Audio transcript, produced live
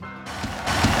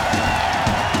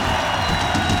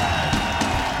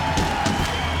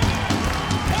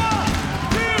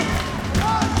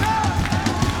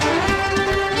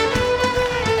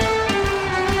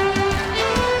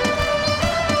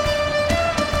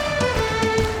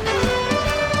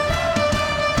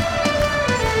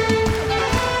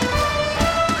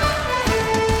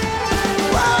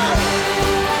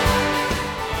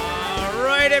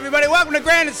welcome to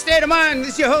Granite State of Mind.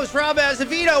 This is your host, Rob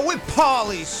Azevedo, with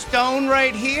Paulie Stone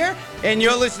right here. And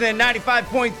you're listening to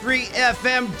 95.3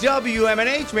 FM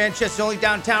WMNH, Manchester's only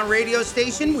downtown radio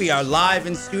station. We are live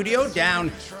in studio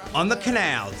down on the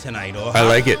canal tonight. I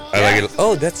like it. I like it.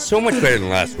 Oh, that's so much better than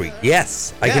last week.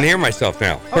 Yes, I can hear myself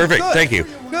now. Perfect. Good. Thank you.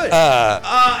 Good.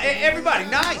 Everybody,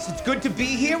 nice. It's good to be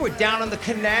here. We're down on the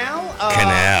canal.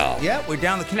 Yeah, we're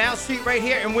down the canal street right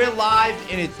here, and we're live,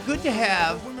 and it's good to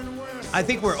have... I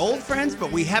think we're old friends,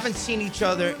 but we haven't seen each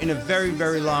other in a very,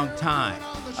 very long time.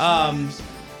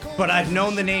 But I've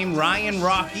known the name Ryan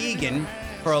Rock Egan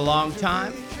for a long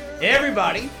time.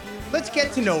 Everybody, let's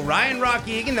get to know Ryan Rock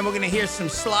Egan. Then we're going to hear some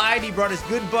slide. He brought his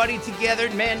good buddy together,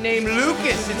 a man named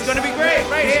Lucas. It's going to be great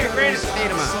right here, Granite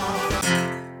State of Mind.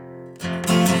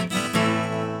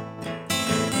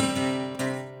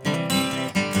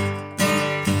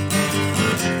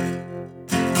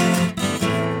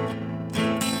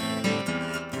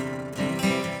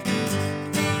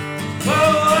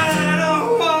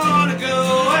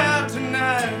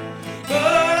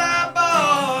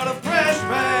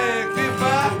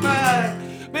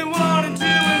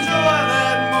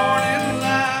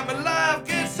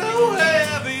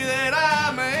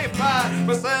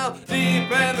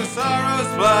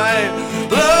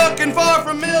 Looking for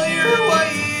familiar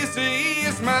ways to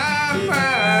ease my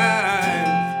mind.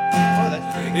 Oh,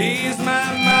 that's pretty good. Ease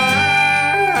my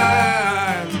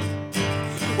mind.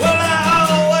 Well, I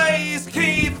always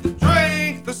keep the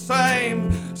drink the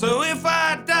same, so if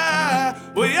I die,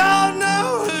 we all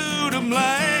know who to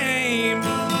blame.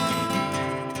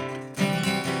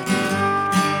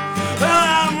 Well,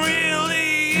 I'm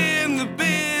really in the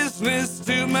business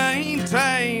to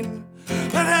maintain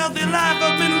that healthy life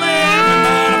I've been living,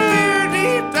 but I fear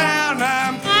deep down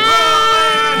I'm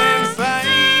rolling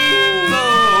insane,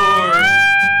 Lord,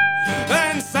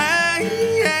 insane.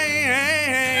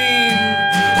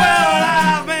 Well,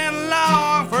 I've been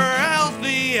long for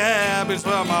healthy habits,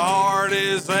 but my heart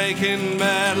is aching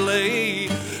badly.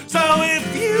 So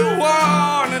if you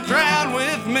want to drown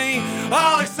with me,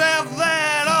 I'll accept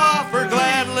that offer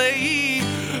gladly.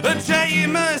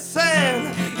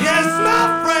 Jameson, yes,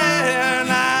 my friend,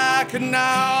 I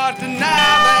cannot deny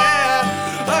that.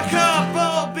 A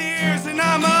couple beers and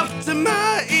I'm up to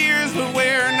my ears, but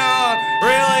we're not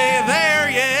really there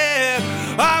yet.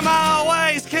 I'm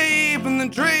always keeping the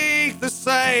drink the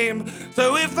same,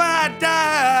 so if I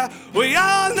die, we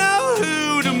all know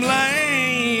who to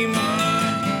blame.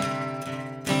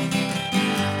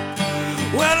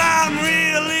 Well, I'm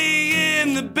really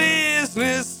in the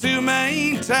business to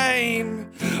maintain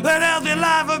that healthy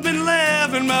life I've been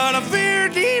living, but I fear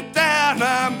deep down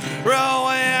I'm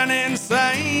growing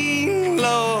insane,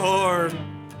 Lord,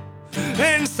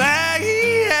 insane.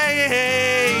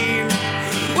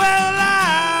 Well,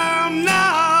 I'm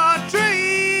not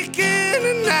drinking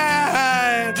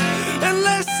tonight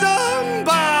unless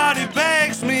somebody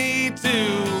begs me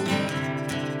to.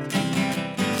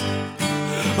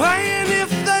 And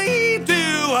if they do,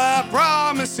 I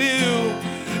promise you,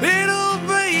 it'll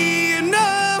be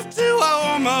enough to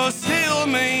almost kill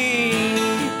me.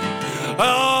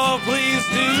 Oh, please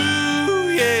do,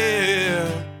 yeah.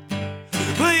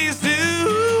 Please do,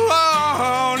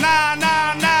 oh, no,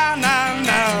 no, no, no,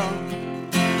 no.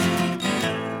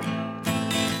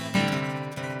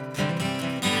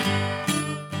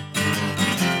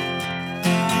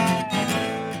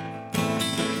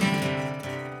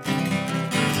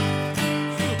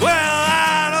 Well,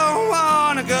 I don't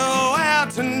want to go out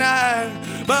tonight,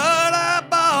 but I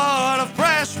bought a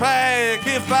fresh pack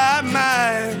if I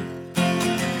might.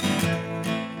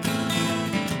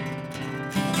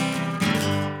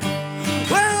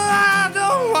 Well, I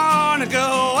don't want to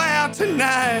go out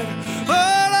tonight, but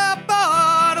I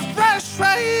bought a fresh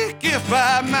pack if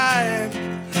I might.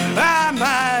 I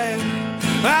might.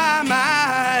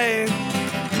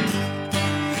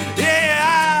 Yeah,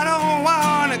 I don't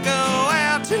want to go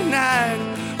out tonight,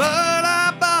 but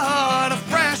I bought a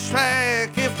fresh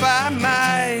pack if I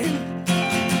might.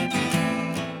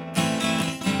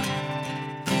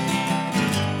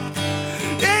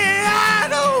 Yeah, I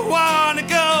don't want to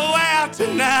go out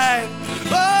tonight,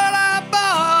 but I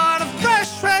bought a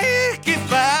fresh pack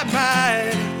if I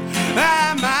might.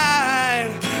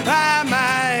 I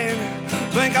might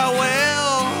think I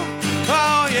will.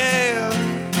 Oh yeah.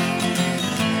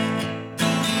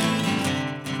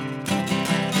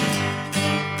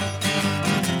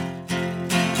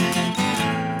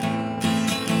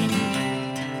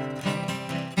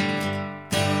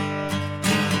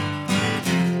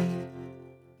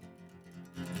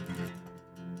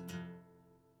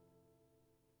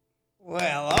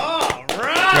 Well, all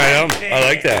right. Right on. I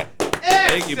like that.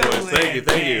 Thank you, boys. Excellent.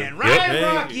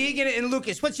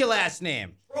 Lucas, what's your last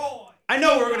name? Troy. I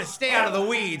know we're going to stay out of the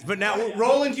weeds, but now,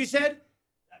 Roland, you said?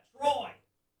 Troy.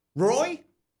 Roy?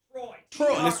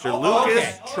 Troy. Mr.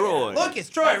 Lucas Troy. Lucas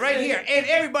Troy, right here. And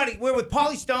everybody, we're with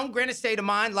Pauly Stone, Granite State of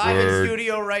Mind, live in the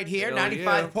studio right here,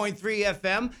 95.3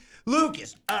 FM.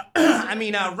 Lucas,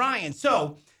 Ryan,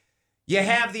 so you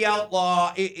have the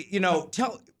outlaw,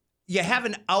 you have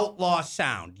an outlaw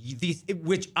sound,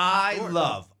 which I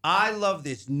love. I love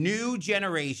this new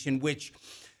generation,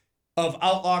 of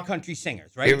outlaw country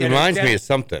singers, right? It reminds me of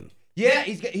something. Yeah,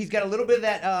 he's got a little bit of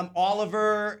that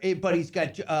Oliver, but he's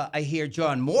got I hear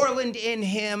John Moreland in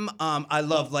him. I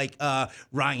love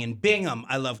Ryan Bingham.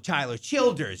 I love Tyler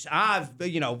Childers.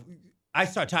 I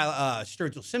saw Tyler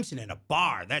Sturgill Simpson in a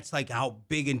bar. That's like how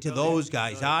big into those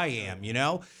guys I am,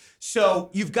 So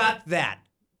you've got that.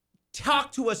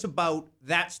 Talk to us about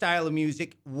that style of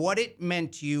music, what it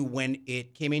meant to you when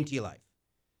it came into your life.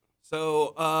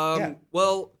 So,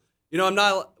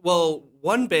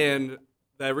 one band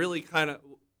that really kind of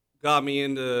got me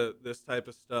into this type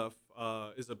of stuff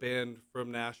is a band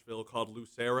from Nashville called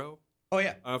Lucero. Oh,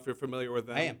 yeah. I don't know if you're familiar with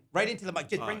them. I am. Right into the mic.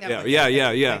 Just bring that mic. Yeah.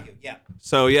 Thank you. Yeah.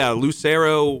 So,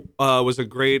 Lucero was a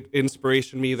great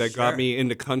inspiration to me that got me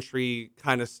into country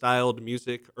kind of styled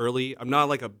music early. I'm not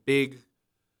like a big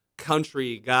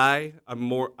country guy.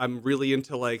 I'm really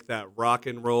into like that rock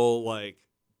and roll like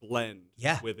blend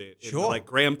with it. Sure. And, like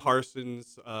Graham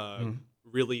Parsons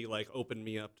really like opened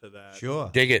me up to that. Sure.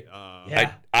 Dig it.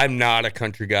 I'm not a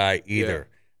country guy either.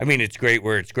 Yeah. I mean, it's great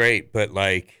where it's great, but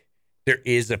like there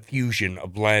is a fusion, a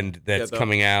blend that's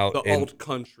coming out. The alt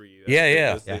country.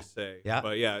 As they say. Yeah.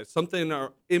 But it's something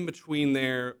in between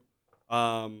there.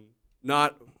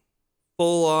 Not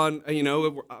full on,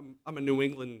 I'm a New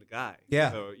England guy.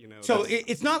 Yeah. So, So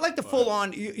it's not like the full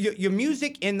on. Your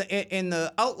music in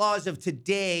the outlaws of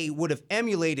today would have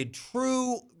emulated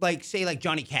true, like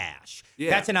Johnny Cash. Yeah.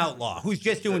 That's an outlaw who's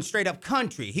just doing straight up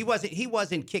country. He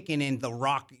wasn't kicking in the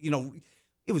rock.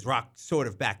 It was rock sort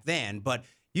of back then, but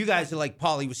you guys are like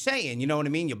Pauly was saying. You know what I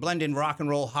mean? You blend in rock and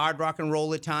roll, hard rock and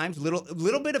roll at times.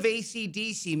 Little bit of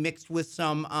AC/DC mixed with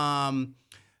some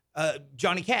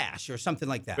Johnny Cash or something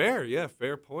like that.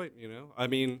 Fair point.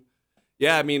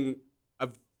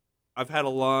 I've had a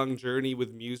long journey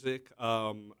with music.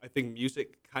 I think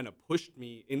music kind of pushed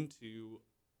me into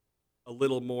a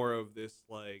little more of this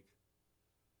like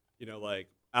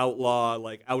outlaw,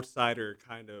 like outsider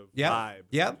kind of vibe.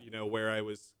 Yep. Where I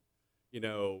was,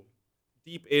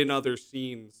 deep in other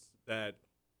scenes that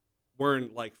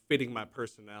weren't like fitting my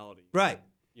personality. Right.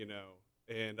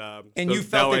 And so you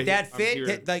felt that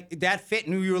fit,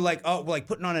 and you were like, oh, like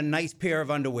putting on a nice pair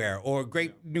of underwear or a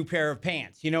great new pair of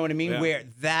pants. You know what I mean? Yeah. Where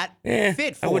that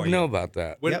fit for you. I wouldn't know about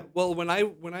that. When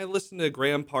I listen to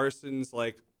Graham Parsons,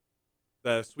 like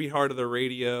the Sweetheart of the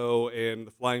Radio and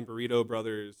the Flying Burrito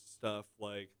Brothers stuff,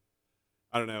 like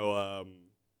I don't know.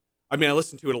 I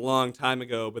listened to it a long time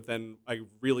ago, but then I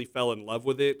really fell in love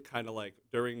with it, kind of like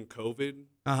during COVID.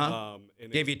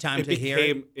 And gave you time to hear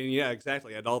it. And yeah,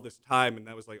 exactly. I had all this time, and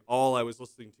that was like all I was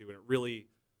listening to, and it really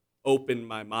opened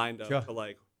my mind up to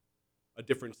like a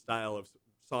different style of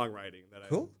songwriting that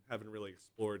I haven't really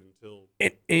explored until.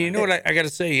 And you know what I got to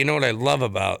say? You know what I love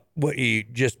about what you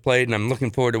just played, and I'm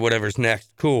looking forward to whatever's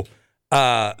next. Cool.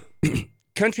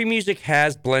 Country music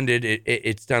has blended.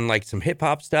 It's done like some hip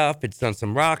hop stuff. It's done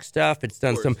some rock stuff. It's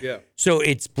done so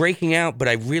it's breaking out. But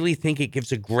I really think it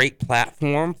gives a great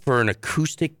platform for an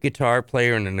acoustic guitar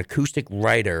player and an acoustic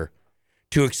writer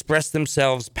to express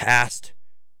themselves past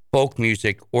folk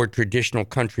music or traditional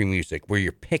country music, where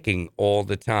you're picking all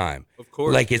the time. Of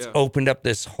course, like it's opened up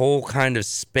this whole kind of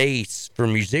space for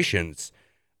musicians.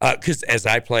 Because as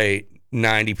I play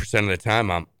 90% of the time,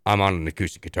 I'm on an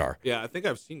acoustic guitar. Yeah, I think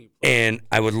I've seen you play. And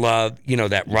I would love,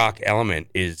 that rock element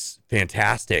is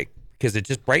fantastic because it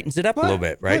just brightens it up a little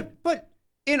bit, right? But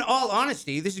in all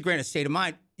honesty, this is Granite State of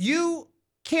Mind. You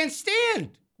can't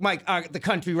stand the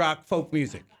country rock folk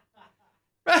music.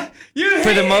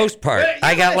 For the most part,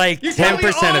 I got like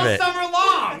 10% of it. Summer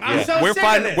long. I'm so we're sick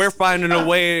of this. We're finding a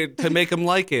way to make them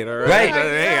like it. All right.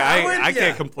 Hey, I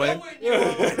can't complain. You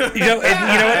know what?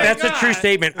 That's a true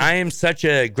statement. I am such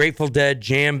a Grateful Dead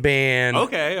jam band,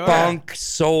 funk,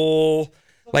 soul,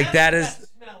 like that is.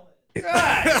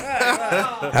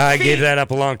 I gave that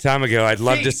up a long time ago. I'd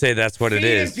love to say that's what it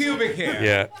is. Pubic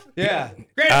hair. Yeah.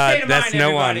 Granite State of that's Mind,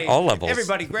 no everybody. on all levels.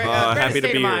 Everybody, Granite happy to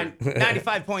State be of here. Mind,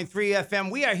 95.3 FM.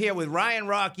 We are here with Ryan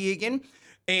Rock Egan,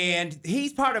 and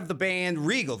he's part of the band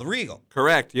Regal, the Regal.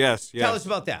 Correct, yes. Tell us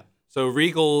about that. So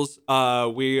Regals,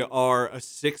 we are a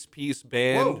 6-piece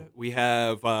band. Whoa. We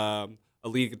have a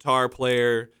lead guitar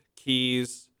player,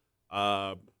 keys,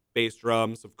 bass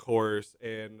drums, of course,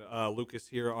 and Lucas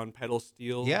here on pedal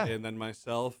steel, Yeah. and then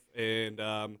myself. And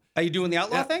Are you doing the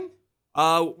outlaw thing?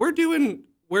 we're doing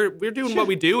what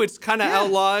we do. It's kind of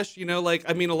outlawish, you know. Like,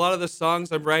 I mean, a lot of the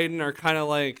songs I'm writing are kind of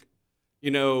like,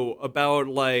 you know, about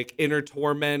like inner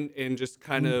torment and just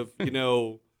kind of, you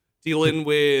know, dealing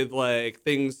with like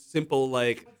things simple,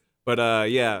 like. But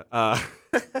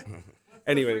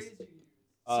anyways,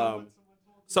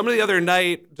 somebody the other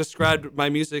night described my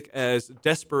music as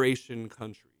desperation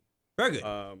country. Very good.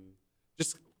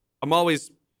 I'm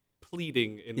always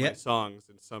pleading in my songs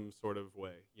in some sort of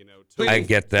way, you know. I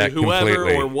get that to whoever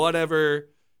completely. or whatever,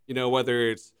 you know, whether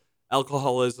it's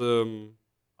alcoholism,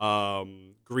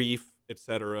 grief,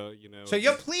 etc. You know. So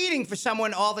you're pleading for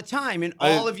someone all the time in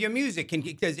all of your music.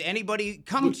 Does anybody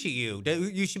come to you?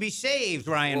 You should be saved,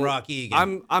 Ryan Rock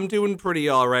Egan. I'm doing pretty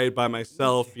all right by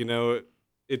myself. You know,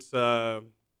 it's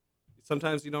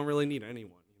sometimes you don't really need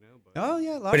anyone. You know, but oh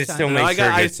yeah, a lot But of it times. still makes for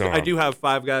a good song. I do have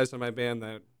 5 guys in my band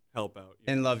that help out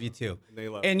And love you too. And they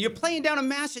love. And you're playing down in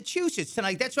Massachusetts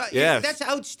tonight. That's right. Yes. That's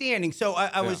outstanding. So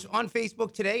I was on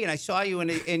Facebook today and I saw you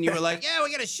and you were like, yeah,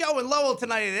 we got a show in Lowell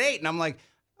tonight at 8. And I'm like,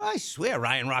 I swear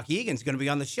Ryan Rock Egan's going to be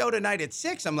on the show tonight at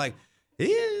 6. I'm like,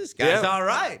 this guy's all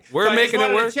right. We're making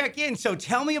it work. To check in. So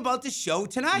tell me about the show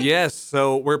tonight. Yes,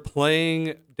 so we're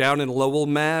playing down in Lowell,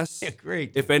 Mass. Yeah,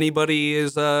 great. If anybody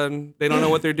is, they don't know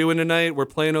what they're doing tonight, we're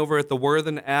playing over at the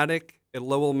Worthen Attic at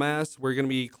Lowell, Mass. We're going to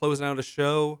be closing out a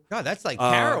show. God, that's like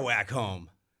Kerouac home.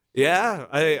 Yeah,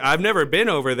 I've never been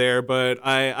over there, but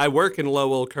I work in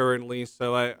Lowell currently,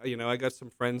 so I got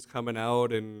some friends coming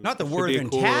out and Not the should be a Worthen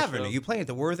cool Tavern. show. Are you playing at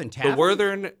the Worthen Tavern? The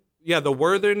Worthen, the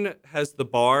Worthen has the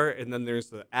bar, and then there's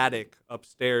the attic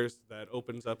upstairs that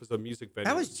opens up as a music venue.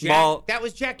 That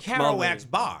was Jack Kerouac's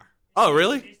bar. Oh,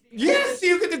 really? Yes,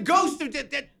 you get the ghost of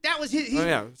that was his. Oh,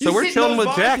 yeah. he's So we're sitting chilling those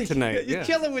with bars, Jack tonight, You're yeah.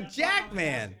 chilling with Jack,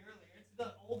 man. It's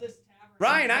the oldest tavern.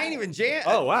 Ryan, I ain't even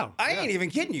Oh, wow. I ain't even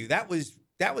kidding you. That was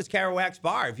Kerouac's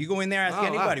bar. If you go in there, ask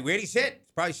anybody, where'd he sit?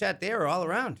 He's probably sat there or all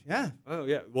around. Yeah. Oh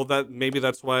yeah. Well, maybe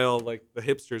that's why all like the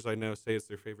hipsters I know say it's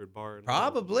their favorite bar.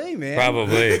 Probably, man.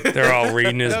 Probably. They're all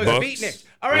reading his Those books. beatniks.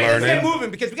 All right, let's learning. get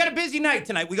moving because we got a busy night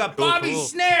tonight. We got Cool, Bobby cool.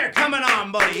 Snare coming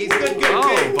on, buddy. He's good.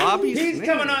 Oh, Bobby He's Snare.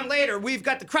 coming on later. We've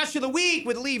got the Crush of the Week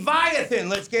with Leviathan.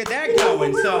 Let's get that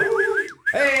going. So,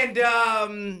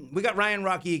 and we got Ryan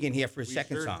Rock Egan here for his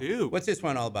second sure song. do. What's this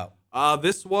one all about?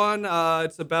 This one,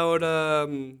 it's about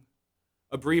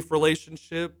a brief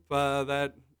relationship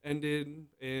that ended,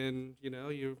 and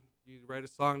you write a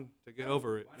song to get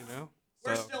over it.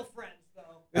 We're So, still friends, though.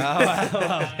 Oh, I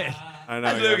love it. I know.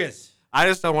 That's yeah. Lucas. I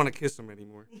just don't want to kiss him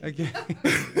anymore. Okay.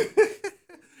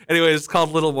 Anyway, it's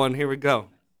called Little One. Here we go.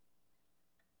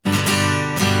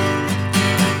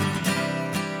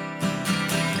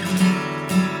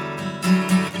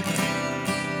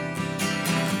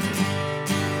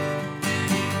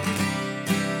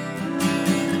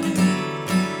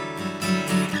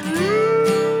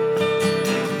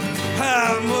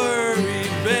 I'm worried,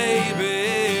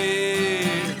 baby,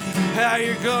 how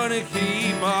you're gonna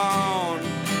keep on.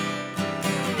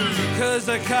 'Cause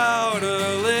I caught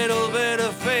a little bit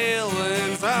of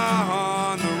feelings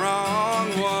on the wrong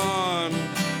one.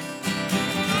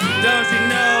 Don't you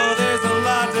know there's a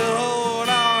lot to hold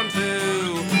on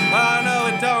to? I know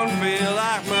it don't feel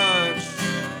like much.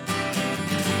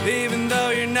 Even though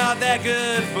you're not that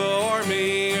good for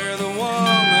me, you're the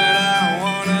one that I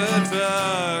wanna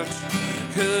touch.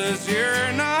 'Cause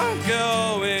you're not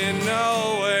going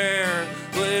nowhere,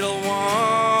 little one.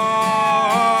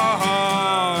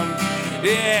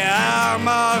 Yeah, I'm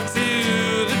off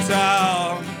to the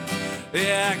top.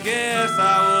 Yeah, I guess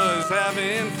I was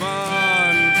having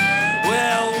fun.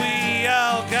 Well, we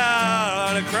all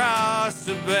got a cross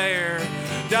to bear.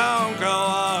 Don't go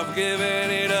off giving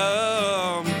it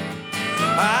up.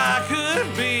 I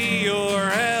could be your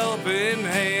helping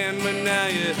hand, but now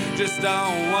you just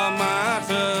don't want my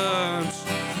touch,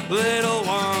 little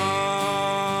one.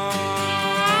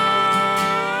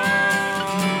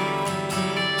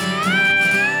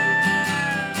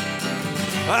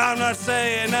 I'm not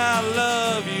saying I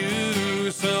love you,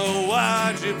 so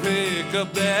why'd you pick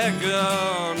up that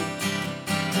gun?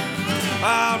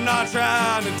 I'm not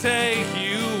trying to take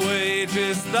you away,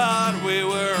 just thought we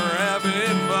were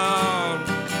having fun.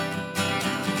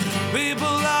 People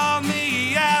on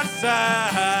the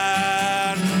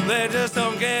outside, they just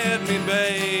don't get me,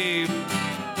 babe.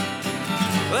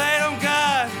 They don't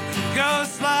got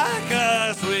ghosts like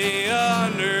us, we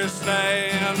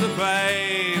understand the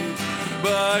pain.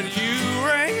 But you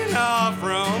ran off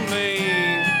from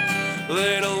me,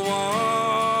 little one.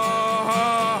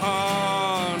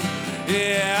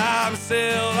 Yeah, I'm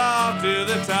still off to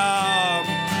the top.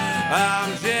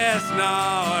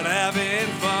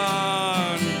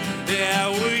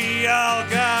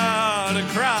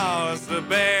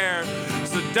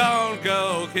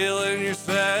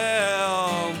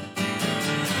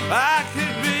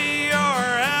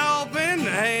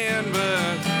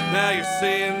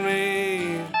 playing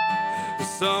me to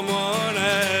someone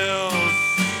else.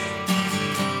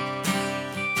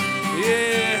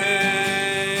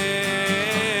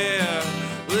 Yeah,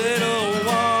 little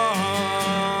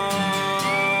one,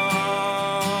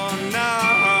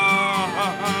 now,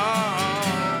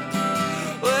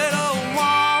 little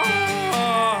one,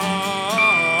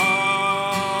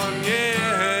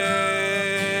 yeah,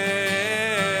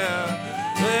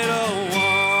 little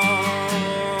one,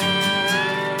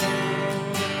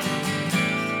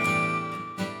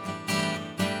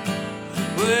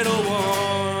 little one.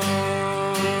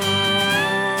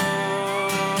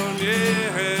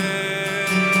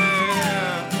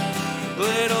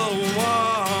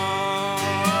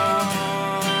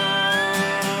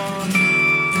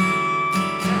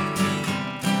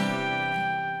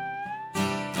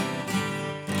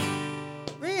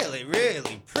 Really,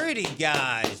 really pretty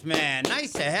guys, man.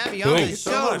 Nice to have you on the Thanks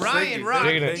show. so much. Thank Ryan you. Rock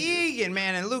Thank you. Egan,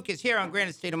 man, and Lucas here on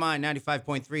Granite State of Mind,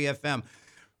 95.3 FM.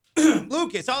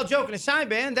 Lucas, all joking aside,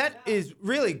 man, that is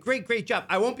really great job.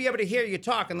 I won't be able to hear you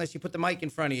talk unless you put the mic in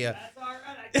front of you. That's all right.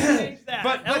 I can change that.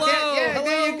 But hello,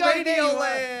 there you go. Radio There you are.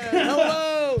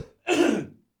 Land. Hello.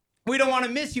 We don't want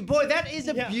to miss you, boy. That is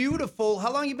a Yeah. beautiful.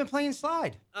 How long you been playing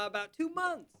slide? About 2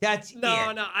 months. That's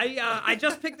No. it. I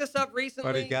just picked this up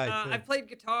recently. Funny guy, too. I played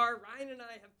guitar. Ryan and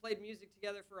I have played music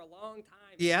together for a long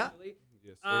time. Yeah. Actually.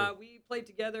 Yes, sir. We played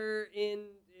together in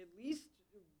at least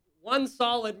one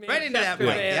solid Manchester Right into that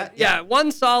band. mic, yeah.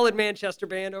 One solid Manchester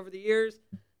band over the years.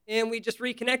 And we just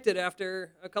reconnected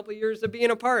after a couple of years of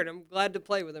being apart. I'm glad to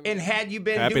play with him. And had you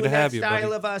been Happy doing to that have you, style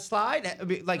buddy. of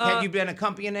slide? Like, had you been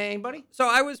accompanying anybody? So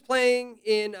I was playing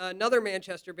in another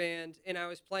Manchester band, and I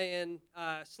was playing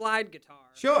slide guitar.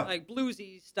 Sure. Like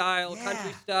bluesy style Yeah.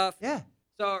 country stuff. Yeah.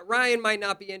 So Ryan might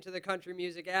not be into the country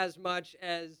music as much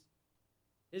as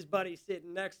his buddy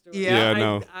sitting next to him. Yeah.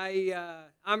 Yeah, no.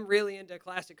 I'm really into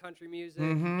classic country music,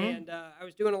 Mhm. and I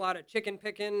was doing a lot of chicken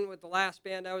picking with the last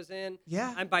band I was in.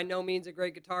 Yeah. I'm by no means a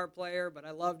great guitar player, but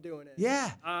I love doing it.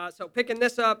 Yeah. So picking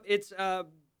this up, it's a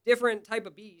different type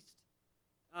of beast.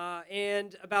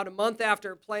 And about a month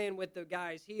after playing with the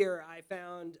guys here, I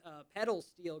found a pedal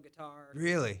steel guitar.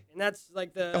 Really? And that's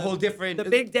like A whole different. the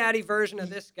Big Daddy version of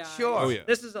this guy. Sure. Oh, yeah.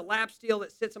 This is a lap steel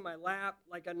that sits on my lap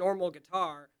like a normal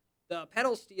guitar. The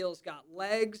pedal steel's got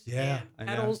legs Yeah, I and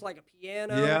know. pedals like a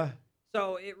piano. Yeah.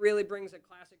 So it really brings a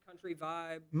classic country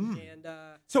vibe. Mm. And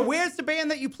So where's the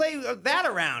band that you play that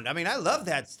around? I mean, I love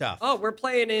that stuff. we're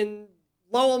playing in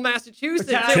Lowell, Massachusetts.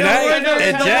 Tonight? Tonight?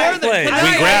 At Jack plays. We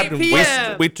Tonight, grabbed 8 him.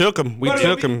 p.m. We took him. We But it'd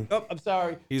took be- him. Oh, I'm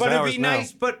sorry. He's but it'd ours be now.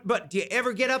 nice. But do you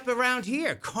ever get up around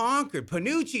here? Concord,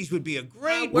 Panucci's would be a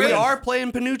great. We place. are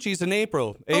playing Panucci's in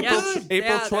April. April good. April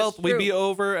Yeah, that's 12th, we'd true. be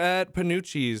over at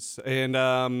Panucci's. And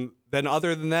then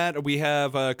other than that, we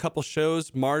have a couple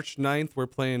shows. March 9th, we're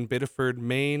playing Biddeford,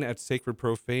 Maine at Sacred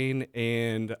Profane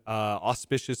and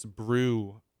Auspicious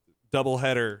Brew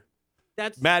doubleheader.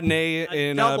 That's Matinee a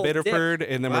in double Biddeford,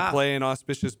 and then Wow. we're playing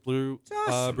Auspicious Brew,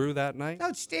 awesome. Brew that night.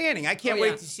 Outstanding. I can't Oh,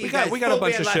 wait yeah. to see We you got- guys we got a full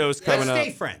bunch band of live. shows coming Let's up.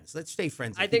 stay friends. Let's stay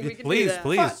friends. I think we can Please, do that.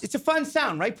 please. Fun. It's a fun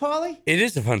sound, right, Paulie? It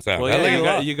is a fun sound. Well, I yeah, like it a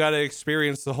lot. you got to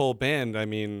experience the whole band. I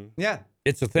mean, Yeah.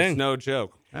 It's a thing. it's no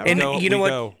joke. All And right. you know we what?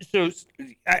 go. So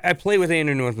I play with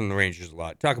Andrew North and the Rangers a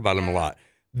lot. Talk about them a lot.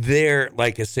 They're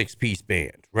like a 6-piece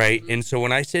band, right? And so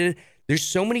when I said there's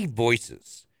so many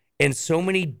voices and so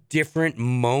many different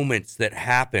moments that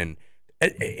happen,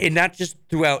 and not just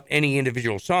throughout any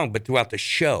individual song, but throughout the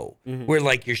show, where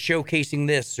like you're showcasing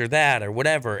this or that or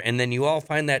whatever, and then you all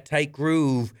find that tight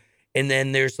groove, and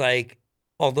then there's like,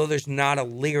 although there's not a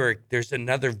lyric, there's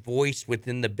another voice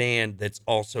within the band that's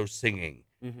also singing.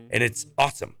 And it's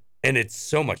awesome. And it's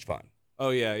so much fun. Oh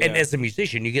yeah, yeah. And as a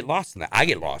musician, you get lost in that. I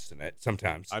get lost in it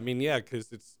sometimes. I mean, yeah,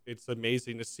 because it's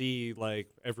amazing to see like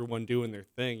everyone doing their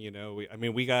thing. You know,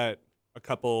 we got a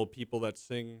couple people that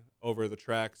sing over the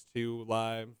tracks too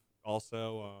live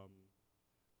also.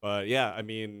 But yeah, I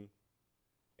mean,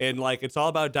 and like it's all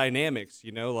about dynamics.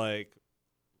 You know, like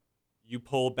you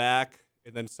pull back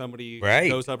and then somebody Right.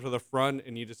 goes up to the front,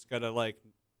 and you just gotta like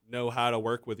know how to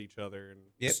work with each other. And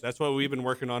Yep. that's what we've been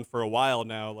working on for a while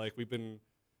now. Like we've been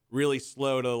really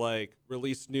slow to like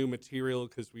release new material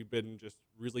because we've been just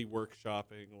really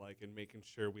workshopping like and making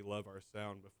sure we love our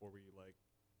sound before we like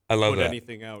I love put that.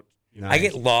 anything out. You know? I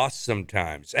get lost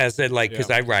sometimes, as I like, because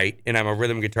Yeah. I write and I'm a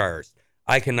rhythm guitarist.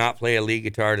 I cannot play a lead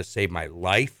guitar to save my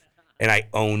life, and I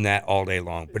own that all day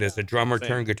long. But as a drummer Same.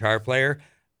 turned guitar player,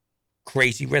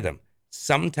 crazy rhythm.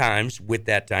 Sometimes with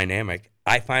that dynamic,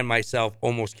 I find myself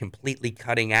almost completely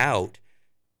cutting out.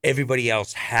 Everybody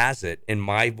else has it, and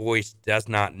my voice does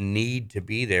not need to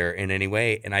be there in any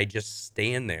way, and I just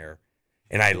stand there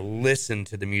and I listen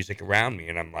to the music around me,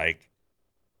 and I'm like,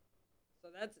 So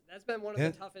that's been one of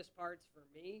the toughest parts for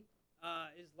me,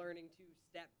 is learning to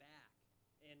step back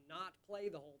and not play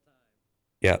the whole time.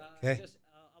 yeah. Just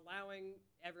allowing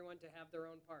everyone to have their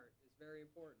own part is very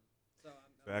important. So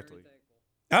I'm very thankful.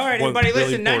 All right, everybody,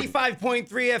 Really listen, 95.3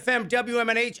 FM,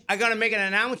 WMNH. I got to make an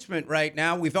announcement right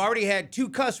now. We've already had 2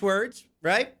 cuss words,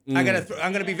 right? I'm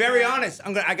going to be very honest.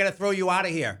 I got to throw you out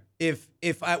of here if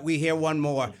we hear one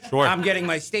more. Sure. I'm getting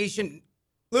my station.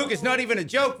 Luke, it's not even a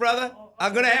joke, brother.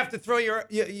 I'm going to have to throw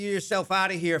yourself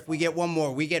out of here if we get one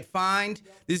more. We get fined.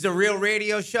 This is a real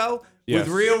radio show with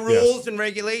real rules and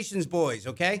regulations, boys,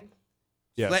 okay?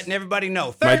 Yes. Letting everybody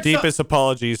know. My deepest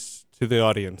apologies to the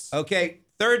audience. Okay.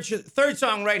 Third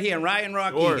song right here, Ryan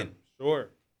Rock Egan. Sure.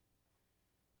 It's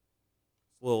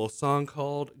a little song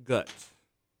called Gut.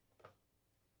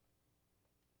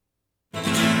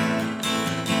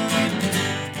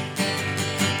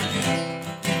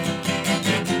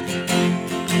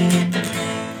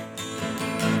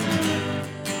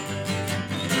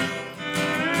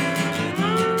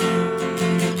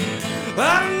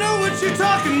 I don't know what you're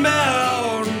talking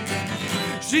about.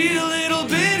 She's a little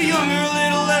bit younger, a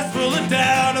little less full of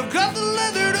doubt. I've got the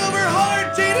leathered over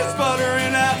heart, Jada's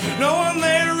sputtering out. No one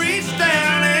there to reach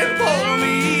down and pull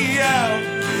me out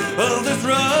of this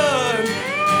rut.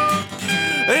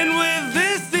 And with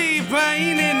this deep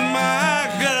pain in my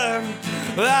gut,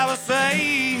 I will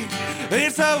say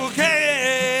it's okay.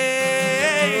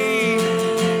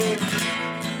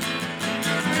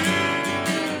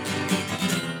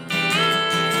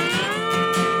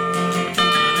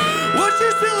 What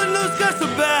you spilling those guts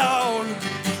about?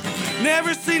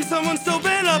 Never seen someone so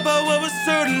bent up, but what was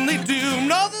certainly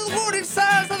doomed. All the warning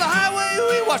signs on the highway,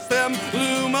 we watched them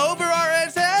loom over our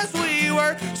heads as we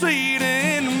were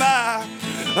speeding by.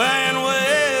 And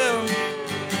well,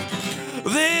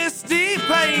 this deep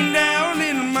pain down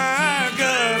in my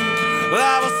gut,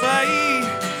 I will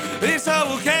say it's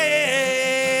okay.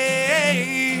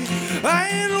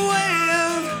 And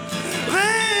well,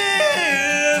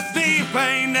 this deep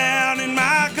pain down in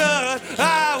my gut,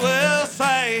 I will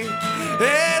say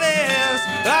it is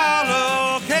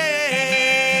all okay.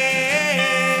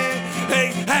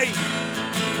 Hey, hey.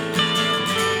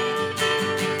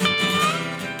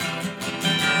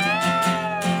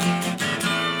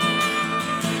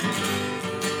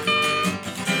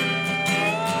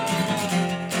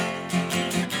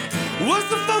 What's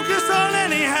the focus on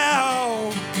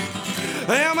anyhow?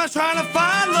 Am I trying to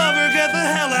find love or get the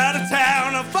hell out of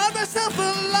town? I find myself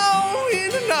alone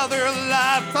in another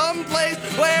life, someplace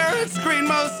where it's green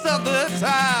most of the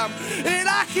time. And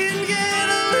I can get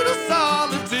a little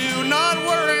solitude, not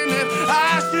worrying if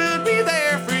I should be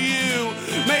there for you.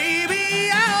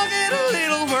 Maybe I'll get a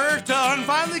little work done,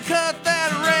 finally cut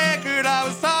that record I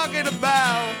was talking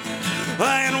about.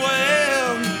 And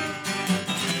well,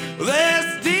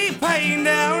 there's deep pain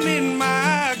down in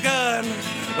my gut,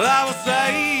 I will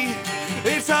say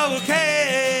it's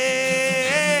okay.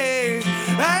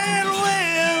 And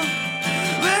well,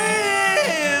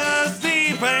 there's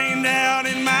deep pain down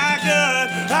in my gut,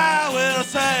 I will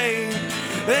say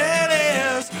it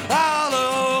is all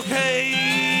okay.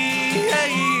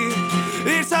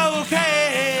 It's okay.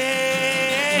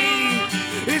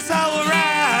 It's all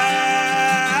right.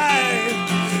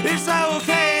 It's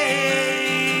okay.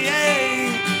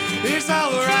 It's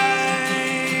all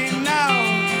right now.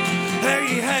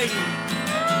 Hey, hey.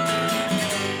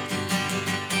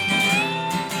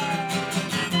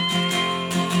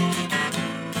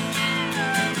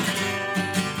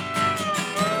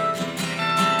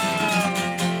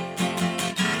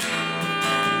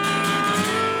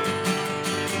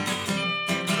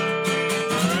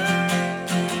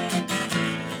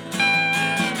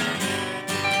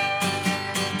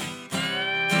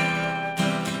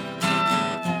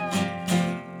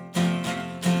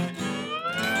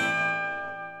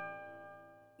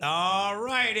 All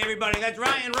right, everybody. That's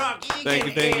Ryan Rock Egan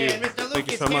Thank you. and Mr.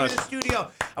 Thank you Lucas so here in much. the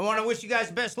studio. I want to wish you guys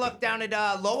best luck down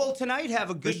at Lowell tonight. Have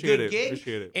a good Appreciate gig.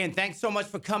 it. And thanks so much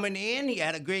for coming in. You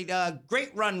had a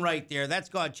great run right there. That's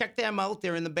good. Check them out.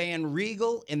 They're in the band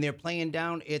Regal, and they're playing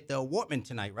down at the Wortman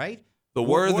tonight, right? The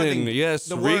Worthing, yes.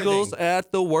 The Regal's Worthing.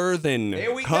 at the Worthing.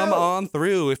 There we Come go. on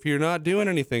through if you're not doing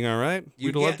anything, all right?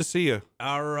 We'd love to see you.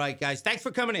 All right, guys. Thanks for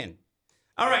coming in.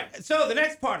 All right, so the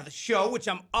next part of the show, which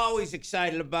I'm always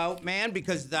excited about, man,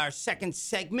 because it's our second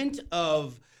segment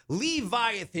of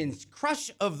Leviathan's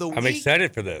Crush of the Week. I'm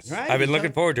excited for this. Right? I've been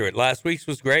looking forward to it. Last week's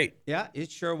was great. Yeah,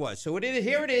 it sure was. So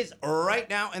here it is right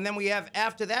now. And then we have,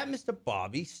 after that, Mr.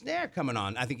 Bobby Snare coming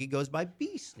on. I think he goes by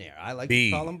B Snare. I like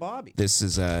to call him Bobby. This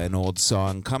is an old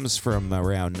song. Comes from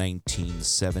around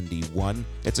 1971.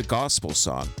 It's a gospel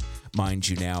song. Mind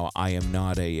you now, I am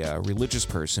not a religious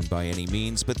person by any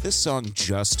means, but this song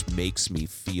just makes me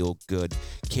feel good.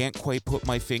 Can't quite put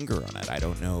my finger on it. I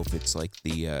don't know if it's like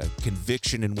the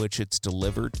conviction in which it's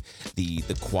delivered, the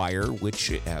choir,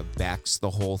 which backs the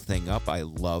whole thing up. I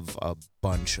love a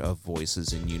bunch of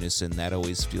voices in unison. That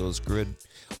always feels good.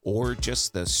 Or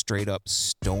just the straight up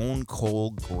stone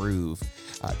cold groove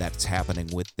that's happening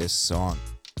with this song.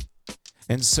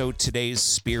 And so today's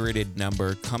spirited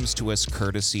number comes to us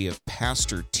courtesy of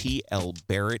Pastor T.L.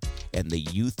 Barrett and the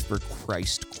Youth for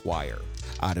Christ Choir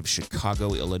out of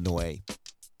Chicago, Illinois.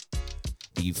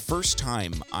 The first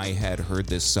time I had heard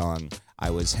this song, I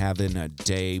was having a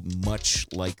day much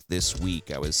like this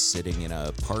week. I was sitting in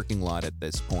a parking lot at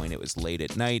this point. It was late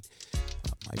at night.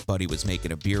 My buddy was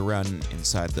making a beer run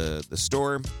inside the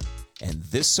store. And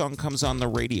this song comes on the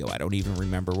radio. I don't even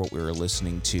remember what we were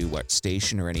listening to, what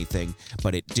station or anything,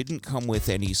 but it didn't come with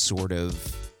any sort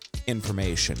of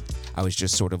information. I was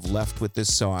just sort of left with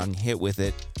this song, hit with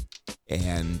it,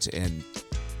 and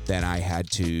then I had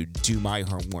to do my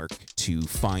homework to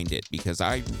find it because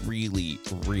I really,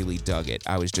 really dug it.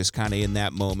 I was just kind of in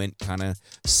that moment, kind of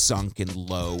sunk and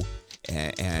low.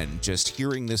 And just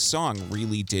hearing this song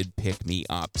really did pick me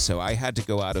up. So I had to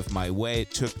go out of my way. It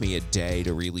took me a day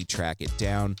to really track it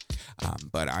down.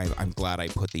 But I'm glad I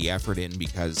put the effort in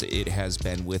because it has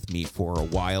been with me for a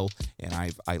while. And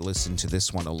I listened to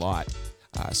this one a lot.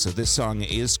 So this song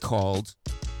is called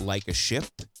Like a Ship.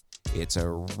 It's a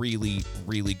really,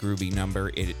 really groovy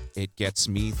number. It gets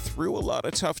me through a lot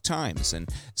of tough times, and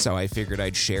so I figured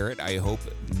I'd share it. I hope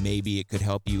maybe it could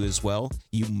help you as well.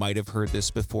 You might have heard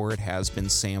this before. It has been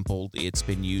sampled. It's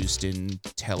been used in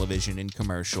television and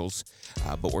commercials,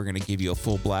 but we're going to give you a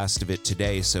full blast of it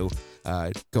today. So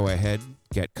go ahead,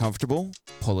 get comfortable,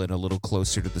 pull it a little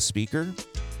closer to the speaker,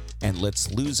 and let's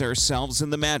lose ourselves in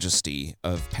the majesty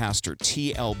of Pastor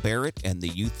T.L. Barrett and the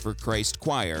Youth for Christ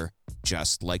Choir,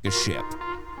 Just Like a Ship.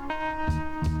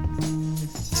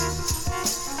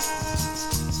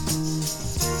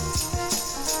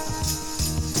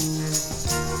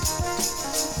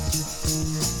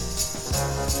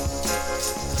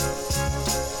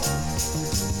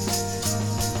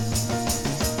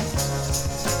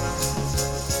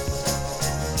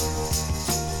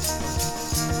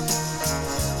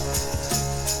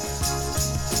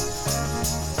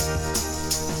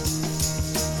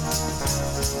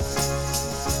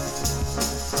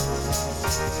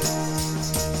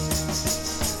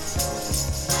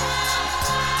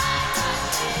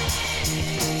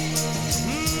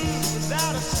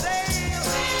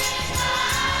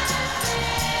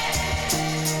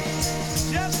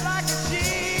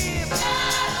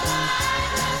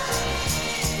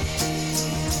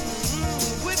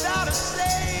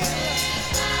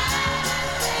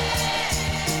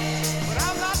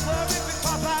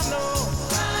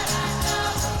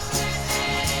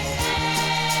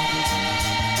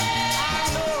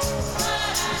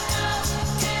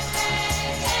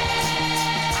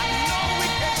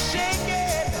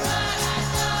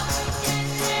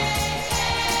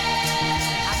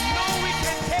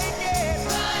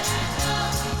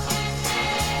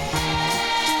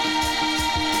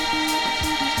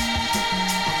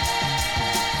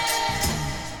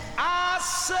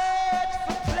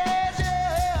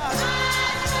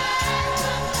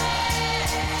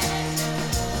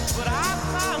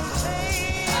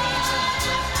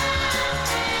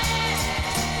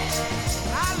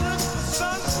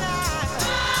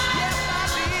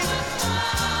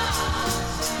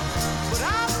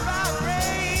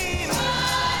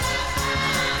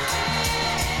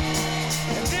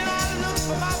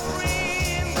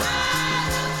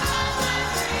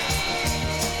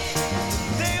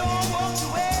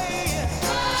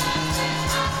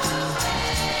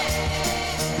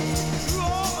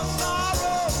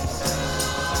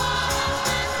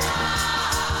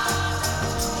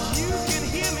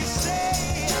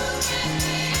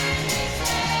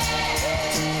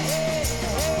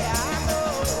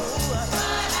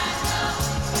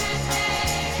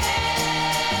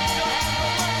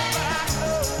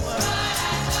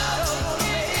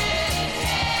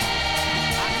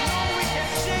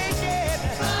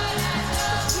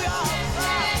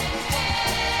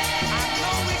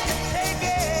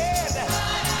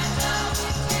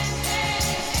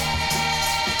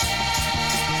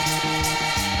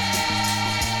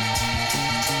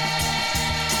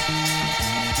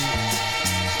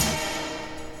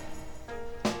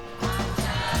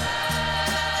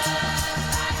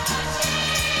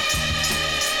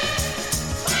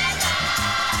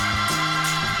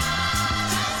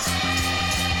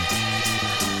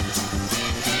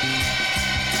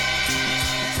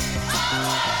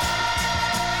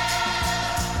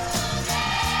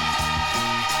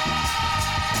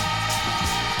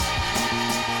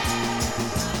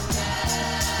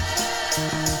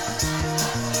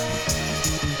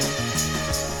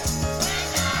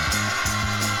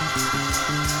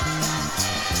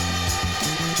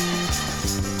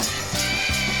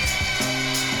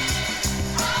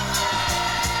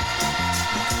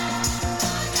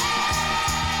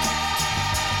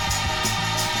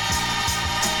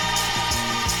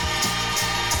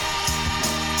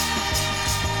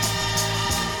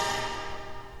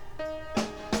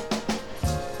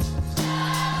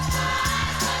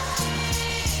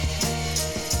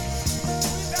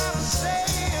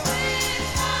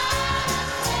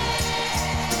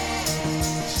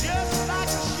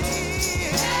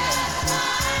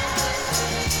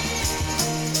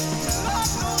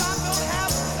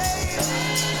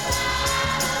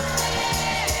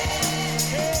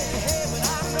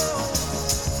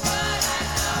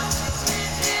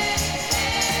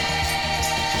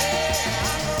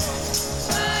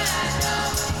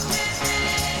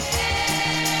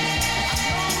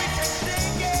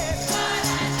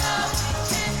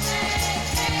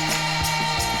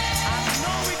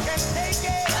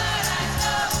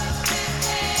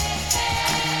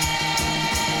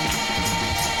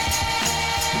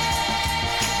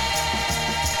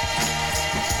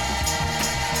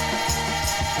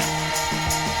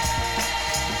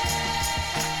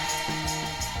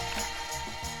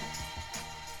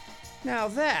 Now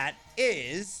that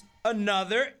is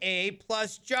another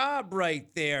A-plus job right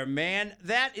there, man.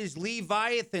 That is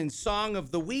Leviathan's Song of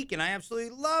the Week, and I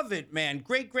absolutely love it, man.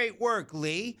 Great work,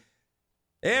 Lee.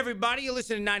 Hey, everybody, you're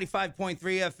listening to 95.3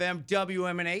 FM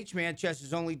WMNH,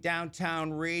 Manchester's only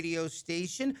downtown radio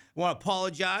station. I want to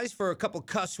apologize for a couple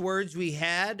cuss words we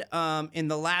had in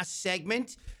the last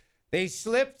segment. They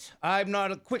slipped. I'm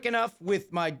not quick enough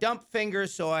with my dump finger,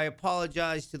 so I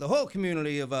apologize to the whole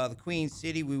community of the Queen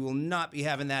City. We will not be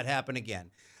having that happen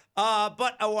again.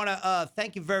 But I want to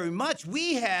thank you very much.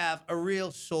 We have a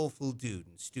real soulful dude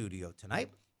in studio tonight.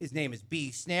 His name is B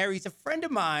Snare. He's a friend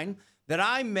of mine that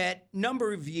I met a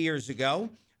number of years ago.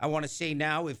 I want to say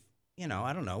now, if, you know,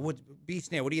 I don't know, what B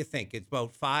Snare, what do you think? It's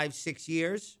about 5-6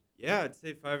 years? Yeah, I'd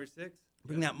say 5 or 6.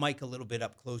 Bring that mic a little bit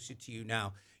up closer to you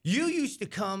now. You used to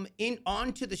come in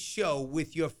onto the show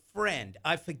with your friend.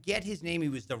 I forget his name. He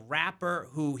was the rapper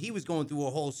he was going through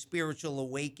a whole spiritual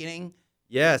awakening.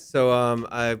 Yeah, so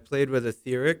I played with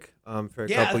Etheric for a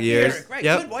couple years. Etheric, right?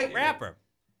 Yep. Good white rapper.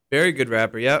 Very good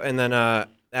rapper, yeah. And then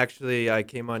actually I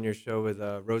came on your show with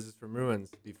Roses from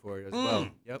Ruins before as well.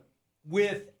 Yep.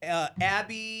 With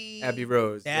Abby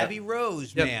Rose. Abby yep.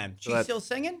 Rose, Yep. man. So She's still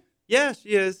singing? Yeah,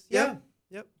 she is. Yeah.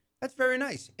 Yep. That's very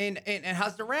nice. And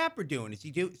how's the rapper doing? Is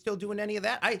he still doing any of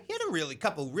that? He had a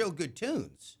couple real good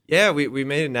tunes. Yeah, we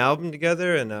made an album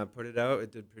together and put it out.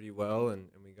 It did pretty well, and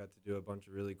we got to do a bunch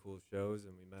of really cool shows,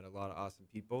 and we met a lot of awesome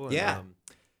people. And, Yeah.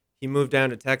 He moved down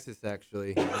to Texas,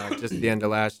 actually, just the end of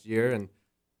last year, and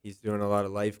he's doing a lot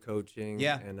of life coaching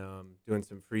and doing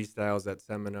some freestyles at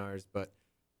seminars. But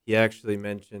he actually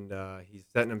mentioned he's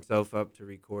setting himself up to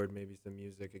record maybe some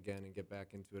music again and get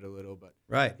back into it a little. But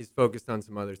Right. he's focused on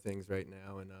some other things right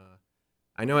now. And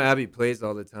I know Abby plays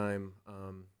all the time.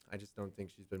 I just don't think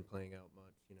she's been playing out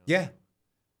much, you know. Yeah.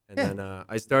 And then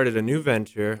I started a new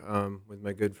venture with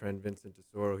my good friend Vincent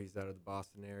Tesoro. He's out of the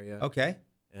Boston area. Okay.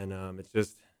 And it's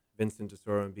just Vincent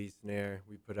Tesoro and B Snare.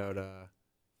 We put out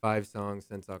 5 songs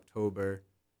since October.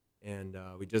 And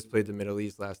we just played the Middle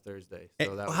East last Thursday.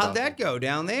 So that was How'd awesome. that go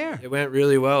down there? It went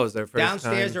really well. It was our first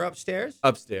Downstairs time. or upstairs?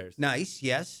 Upstairs. Nice,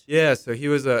 yes. Yeah, so he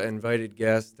was an invited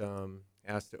guest,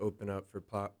 asked to open up for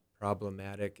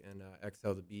Problematic and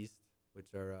XL the Beast,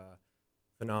 which are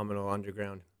phenomenal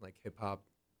underground, like hip-hop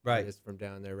artists from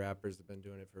down there. Rappers have been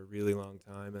doing it for a really long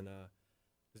time. And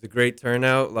it was a great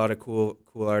turnout, a lot of cool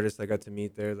artists I got to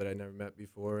meet there that I never met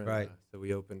before. And, so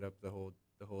we opened up the whole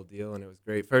deal, and it was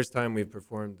great. First time we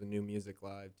performed the new music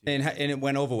live too. And it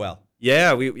went over well.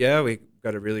 Yeah, we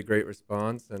got a really great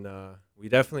response, and we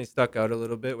definitely stuck out a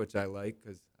little bit, which I like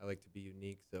because I like to be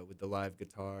unique. So with the live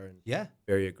guitar and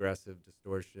very aggressive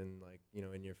distortion, like, you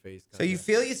know, in your face. So you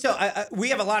feel yourself. We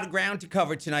have a lot of ground to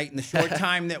cover tonight in the short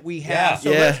time that we have.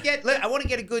 So I want to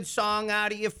get a good song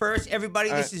out of you first. Everybody,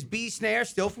 this is B Snare,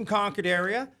 still from Concord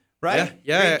area, right?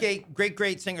 Yeah.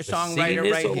 Great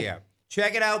singer-songwriter right here.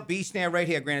 Check it out, B Snare right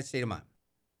here, Granite State of Mind.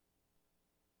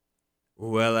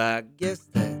 Well, I guess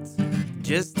that's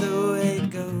just the way it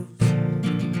goes.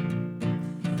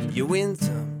 You win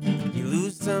some, you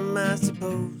lose some, I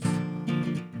suppose.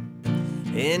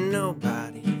 And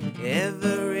nobody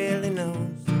ever really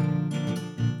knows.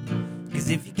 'Cause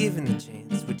if you're given the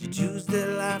chance, would you choose the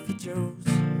life you chose?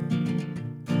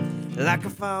 Like a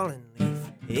falling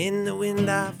leaf, in the wind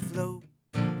I float.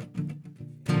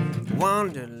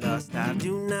 Wanderlust, I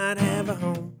do not have a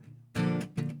home.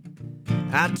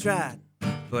 I tried,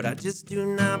 but I just do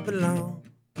not belong.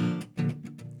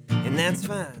 And that's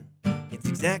fine, it's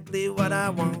exactly what I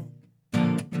want.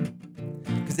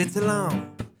 'Cause it's a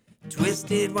long,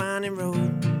 twisted, winding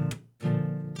road.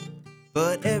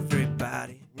 But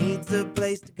everybody needs a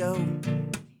place to go.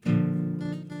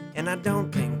 And I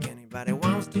don't think anybody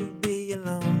wants to be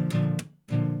alone.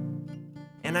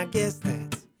 And I guess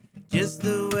that's just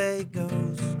the way it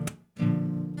goes.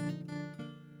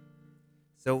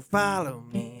 So follow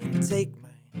me and take my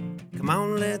hand. Come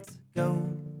on, let's go.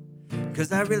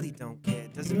 'Cause I really don't care,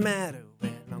 doesn't matter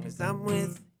when, long as I'm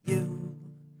with you.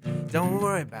 Don't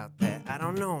worry about that, I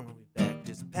don't know when we'll be back.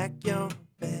 Just pack your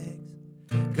bags.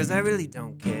 'Cause I really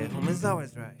don't care, home is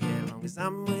always right here, long as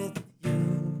I'm with you.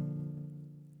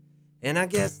 And I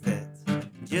guess that's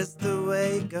just the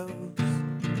way it goes.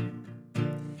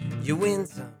 You win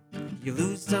some, you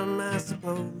lose some, I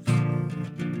suppose.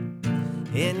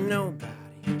 And nobody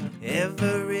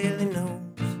ever really knows.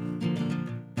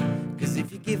 'Cause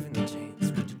if you're given a chance,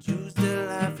 would you choose the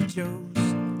life you chose?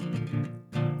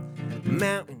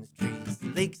 Mountains, trees,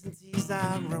 lakes and seas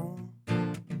I roam.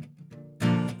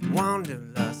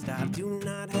 Wanderlust, I do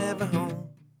not have a home.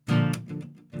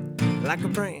 Like a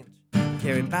branch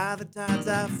carried by the tides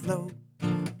I float.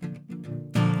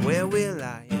 Where will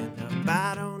I end up?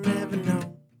 I don't ever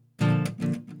know.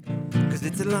 'Cause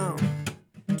it's a long,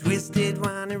 twisted,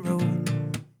 winding road.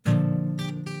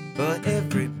 But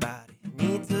everybody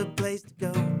needs a place to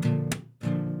go.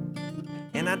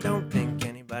 And I don't think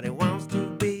anybody wants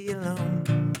to be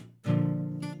alone.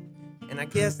 And I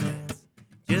guess that's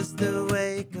just the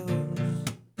way it goes.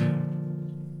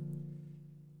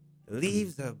 The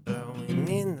leaves are blowing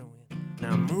in the wind.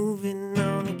 Now I'm moving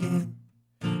on again.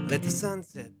 Let the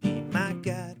sunset be my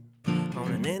guide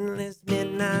on an endless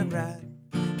midnight ride.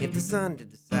 If the sun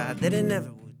did decide that it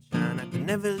never would shine, I could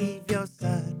never leave your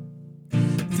side.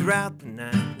 Throughout the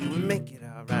night, we would make it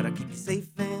alright. I'll keep you safe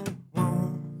and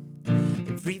warm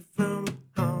and free from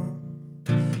harm.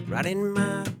 Right in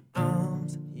my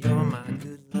arms, you're my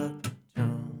good luck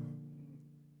charm.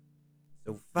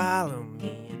 So follow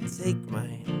me and take my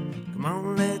hand. Come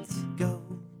on, let's go.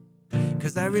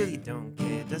 'Cause I really don't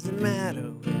care, doesn't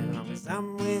matter as long as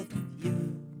I'm with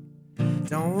you.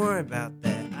 Don't worry about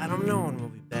that, I don't know when we'll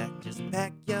be back. Just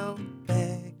pack your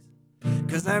bags.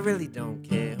 'Cause I really don't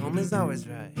care, home is always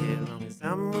right here as long as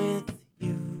I'm with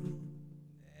you.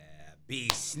 B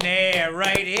snare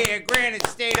right here, Granite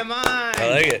State of Mind. I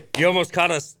like it. You almost caught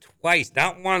us twice,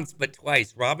 not once, but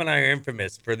twice. Rob and I are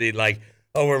infamous for the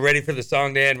we're ready for the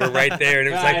song to end. We're right there, and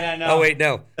it was oh wait,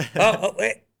 no, oh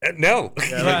wait, no.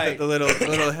 Yeah, like the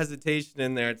little hesitation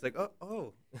in there. It's like,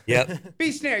 oh. Yep.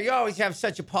 B snare, you always have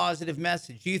such a positive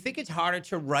message. Do you think it's harder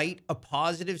to write a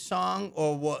positive song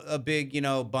or a big,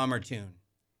 bummer tune?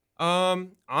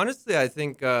 Honestly, I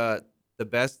think the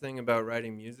best thing about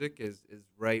writing music is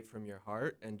write from your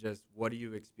heart and just what are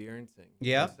you experiencing.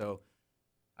 Yeah. So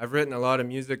I've written a lot of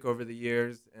music over the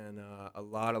years and a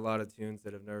lot of tunes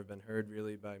that have never been heard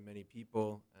really by many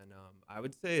people. And I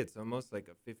would say it's almost like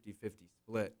a 50-50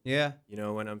 split. Yeah.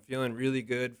 When I'm feeling really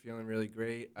good, feeling really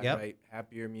great, I Yep. write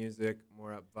happier music,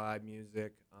 more up vibe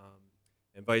music,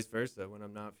 and vice versa. When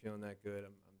I'm not feeling that good,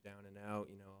 I'm down and out,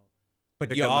 But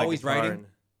pick you're up my always guitar writing? and-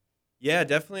 Yeah,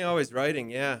 definitely always writing,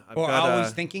 yeah. Or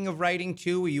always thinking of writing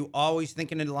too? Are you always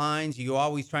thinking in lines? Are you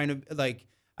always trying to,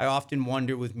 I often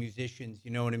wonder with musicians, you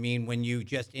know what I mean? When you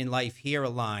just in life hear a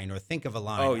line or think of a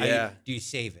line, Oh, yeah. do you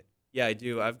save it? Yeah, I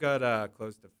do. I've got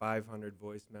close to 500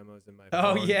 voice memos in my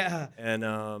Oh, phone. yeah. And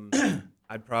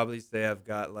I'd probably say I've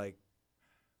got like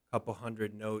a couple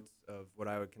hundred notes of what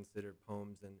I would consider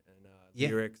poems and Yeah.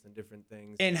 lyrics and different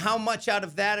things. And how much out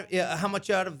of that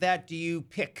do you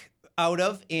pick out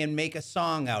of and make a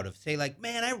song out of? Say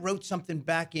man, I wrote something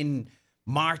back in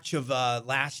March of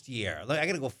last year. I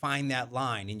got to go find that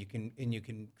line, and you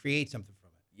can create something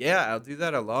from it. Yeah, I'll do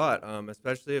that a lot,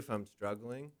 especially if I'm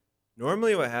struggling.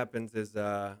 Normally what happens is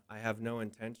I have no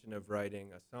intention of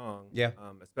writing a song, Yeah.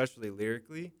 Especially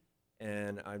lyrically,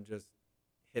 and I'm just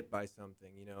hit by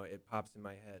something, it pops in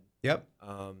my head. Yep.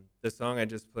 The song I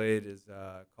just played is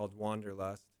called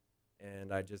Wanderlust,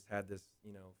 and I just had this,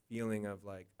 feeling of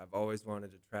I've always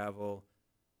wanted to travel,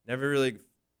 never really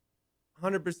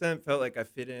 100% felt like I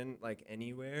fit in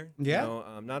anywhere.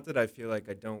 Yeah. Not that I feel like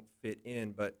I don't fit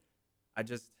in, but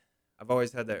I've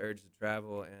always had that urge to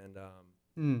travel,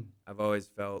 and I've always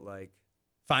felt like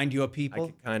Find your I people.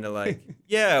 could kind of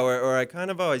yeah, or I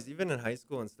kind of always, even in high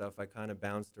school and stuff, I kind of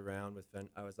bounced around with,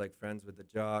 I was friends with the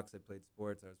jocks, I played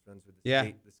sports, I was friends with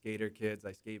the skater kids,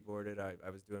 I skateboarded, I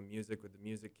was doing music with the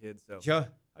music kids, so Sure.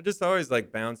 I just always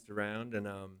bounced around, and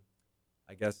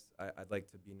I guess I'd like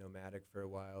to be nomadic for a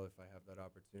while if I have that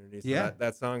opportunity. So Yeah.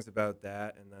 that song's about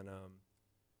that, and then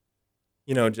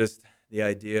just the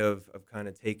idea of kind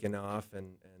of taking off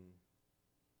and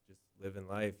just living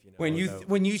life. When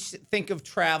you think of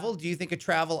travel, do you think of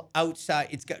travel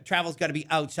outside? Travel's got to be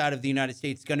outside of the United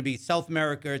States. It's going to be South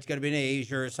America. It's going to be in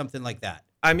Asia or something like that.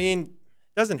 I mean,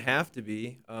 it doesn't have to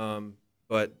be,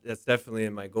 but that's definitely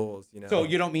in my goals. So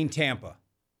you don't mean Tampa?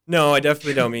 No, I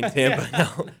definitely don't mean Tampa.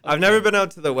 No, I've never been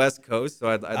out to the West Coast, so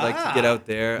I'd like to get out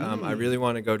there. I really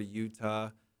want to go to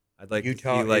Utah. I'd like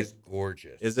Utah to see is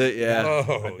gorgeous. Is it? Yeah.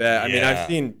 Oh, I bet. I mean, yeah. I've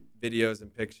seen videos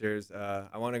and pictures.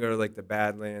 I want to go to the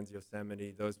Badlands,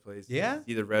 Yosemite, those places. Yeah.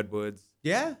 See the redwoods.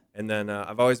 Yeah. And then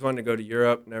I've always wanted to go to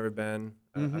Europe. Never been.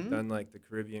 I've done the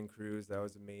Caribbean cruise. That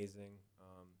was amazing.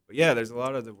 But yeah, there's a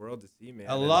lot of the world to see, man.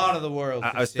 A lot of the world.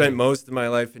 I spent most of my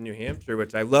life in New Hampshire,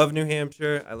 which I love New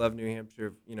Hampshire. I love New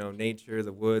Hampshire, nature,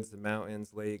 the woods, the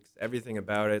mountains, lakes, everything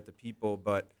about it, the people.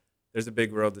 But there's a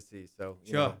big world to see. So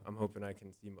I'm hoping I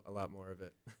can see a lot more of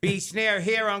it. B Snare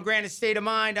here on Granite State of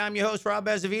Mind. I'm your host, Rob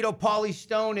Azevedo. Paulie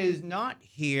Stone is not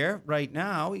here right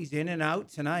now. He's in and out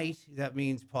tonight. That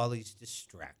means Paulie's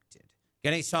distracted.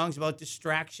 Got any songs about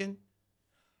distraction?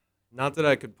 Not that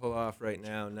I could pull off right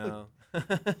now, no.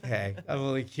 Okay, I'm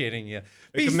only kidding you.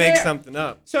 We can make something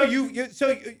up. So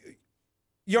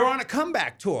you're on a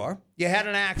comeback tour. You had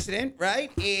an accident,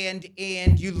 right? And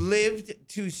you lived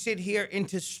to sit here and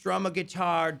to strum a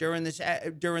guitar during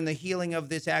the healing of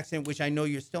this accident, which I know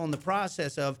you're still in the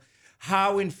process of.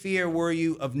 How in fear were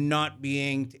you of not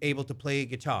being able to play a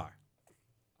guitar?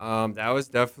 That was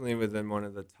definitely within one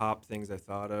of the top things I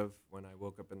thought of when I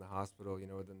woke up in the hospital.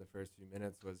 Within the first few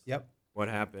minutes was what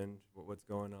happened, what's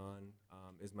going on,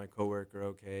 is my coworker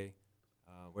okay?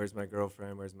 Where's my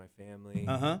girlfriend? Where's my family?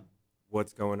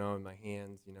 What's going on with my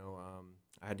hands?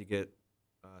 I had to get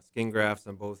skin grafts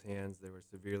on both hands. They were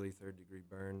severely third-degree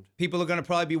burned. People are going to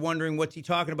probably be wondering, what's he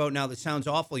talking about now? That sounds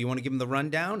awful. You want to give him the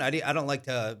rundown? I don't like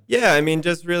to... Yeah, I mean,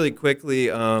 just really quickly.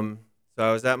 So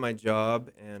I was at my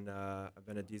job, and I've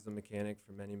been a diesel mechanic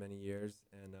for many, many years,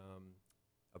 and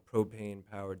a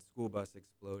propane-powered school bus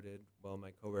exploded while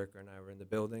my coworker and I were in the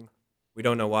building. We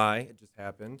don't know why. It just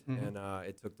happened, and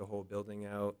it took the whole building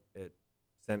out. It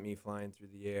sent me flying through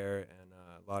the air, and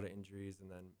a lot of injuries, and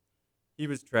then he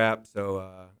was trapped. So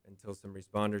until some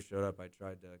responders showed up, I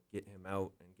tried to get him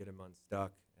out and get him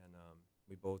unstuck, and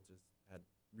we both just had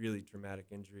really traumatic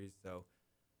injuries. So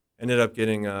ended up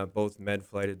getting both med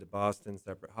flighted to Boston,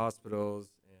 separate hospitals,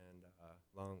 and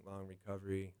long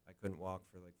recovery. I couldn't walk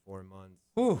for like 4 months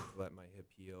to let my hip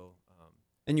heal.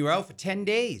 And you were out for 10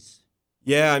 days.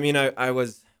 Yeah, I mean, I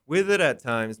was with it at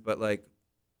times, but like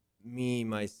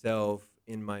myself,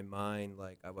 in my mind,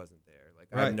 like I wasn't there. Like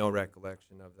I have no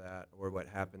recollection of that or what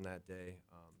happened that day.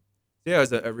 So yeah, it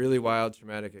was a really wild,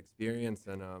 traumatic experience,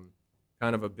 and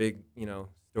kind of a big,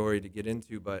 story to get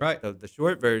into. But the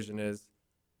short version is,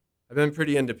 I've been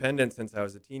pretty independent since I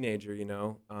was a teenager,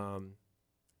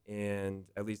 and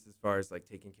at least as far as like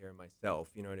taking care of myself,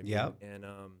 you know what I mean? Yeah. And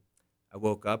I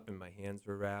woke up and my hands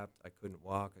were wrapped. I couldn't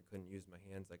walk. I couldn't use my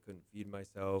hands. I couldn't feed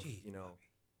myself. Jeez,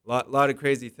 lot of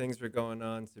crazy things were going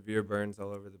on. Severe burns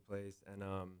all over the place, and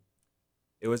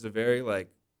it was a very like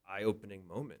eye-opening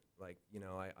moment. Like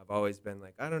I've always been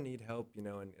like, I don't need help, and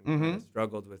kind of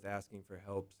struggled with asking for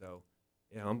help. So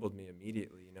it humbled me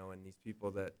immediately, and these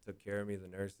people that took care of me, the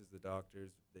nurses, the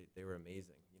doctors, they were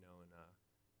amazing, and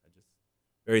I just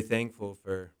very thankful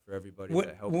for everybody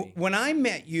that helped me. When I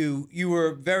met you, you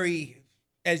were very,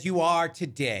 as you are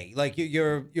today, like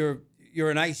you're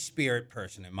a nice spirit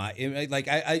person.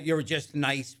 You're just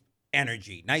nice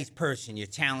energy, nice person. You're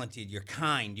talented. You're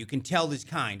kind. You can tell there's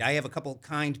kind. I have a couple of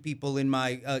kind people in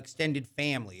my extended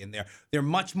family, and they're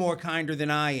much more kinder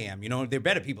than I am. They're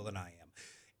better people than I am.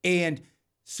 And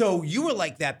so you were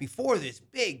like that before this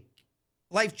big,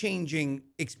 life-changing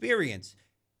experience,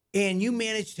 and you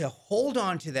managed to hold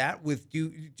on to that.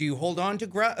 Do you hold on to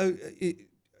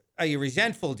are you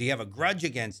resentful? Do you have a grudge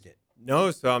against it?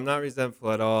 No, so I'm not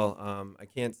resentful at all. I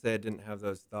can't say I didn't have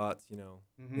those thoughts,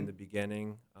 in the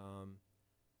beginning.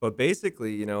 But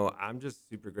basically, I'm just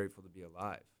super grateful to be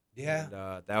alive. Yeah.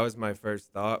 And that was my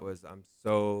first thought, was I'm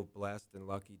so blessed and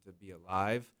lucky to be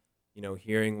alive.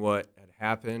 Hearing what had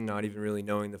happened, not even really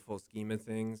knowing the full scheme of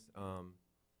things.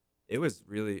 It was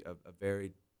really a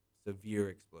very severe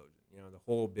explosion. The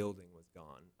whole building was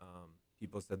gone.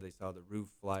 People said they saw the roof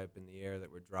fly up in the air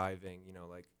that we're driving,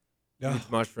 huge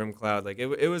mushroom cloud. Like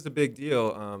it was a big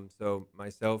deal. So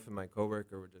myself and my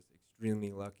coworker were just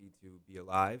extremely lucky to be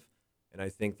alive. And I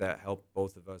think that helped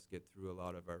both of us get through a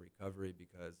lot of our recovery,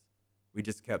 because we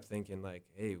just kept thinking like,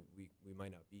 hey, we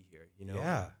might not be here,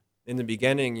 Yeah. In the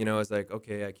beginning, I was like,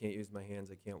 okay, I can't use my hands,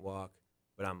 I can't walk,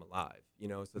 but I'm alive,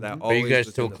 So that Are always you guys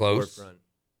was still in the close? forefront.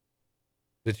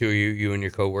 The two of you and your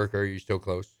coworker, are you still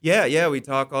close? Yeah, we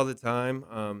talk all the time.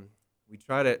 We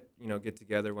try to, get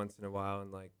together once in a while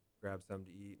and like grab something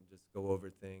to eat and just go over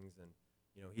things. And,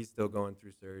 he's still going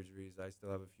through surgeries. I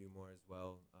still have a few more as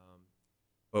well.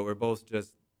 But we're both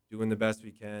just doing the best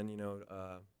we can,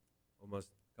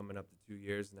 almost coming up to 2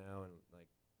 years now, and like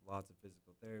lots of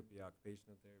physical therapy,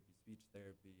 occupational therapy, speech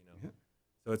therapy, Yeah.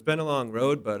 So it's been a long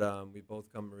road, but we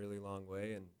both come a really long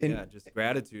way. And yeah, just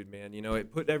gratitude, man.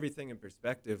 It put everything in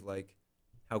perspective, like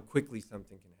how quickly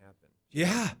something can happen.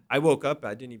 Yeah. I woke up,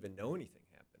 I didn't even know anything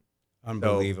happened.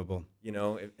 Unbelievable. So, You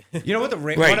know what the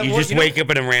Right, you just wake up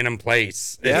in a random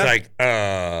place. Yeah. It's like,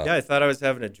 yeah, I thought I was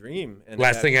having a dream. And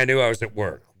last thing I knew, I was at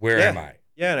work. Where am I?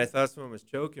 Yeah, and I thought someone was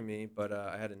choking me, but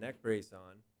I had a neck brace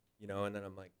on, and then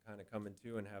I'm like kind of coming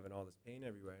to and having all this pain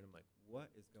everywhere, and I'm like, what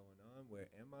is going on? Where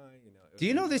am I? Do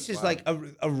you know this is like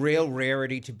a real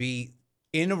rarity to be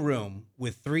in a room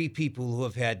with 3 people who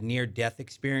have had near-death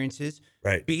experiences?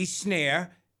 Right. B.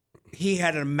 Snare, he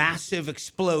had a massive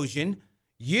explosion.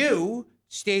 You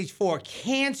stage 4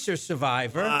 cancer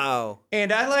survivor. Wow.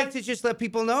 And I like to just let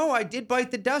people know I did bite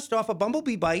the dust off a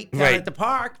bumblebee bite down Right. at the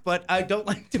park, but I don't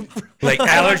like to. Like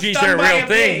I was allergies stung are a by real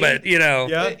thing, bee, but you know.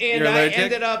 Yeah. And You're I allergic?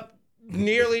 ended up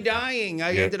nearly dying.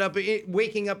 I Yeah. ended up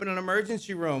waking up in an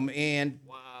emergency room, and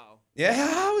Wow.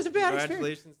 yeah, it was a bad experience.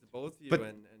 Congratulations to both of you But-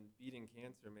 and beating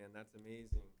cancer, man. That's amazing.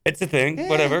 It's a thing. Yeah,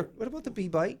 Whatever. What about the bee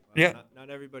bite? Wow, Yeah.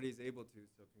 Not everybody's able to,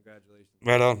 so congratulations.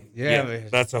 Right on. Yeah, but-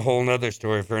 That's a whole nother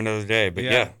story for another day. But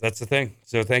Yeah. yeah, that's the thing.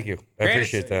 So thank you. I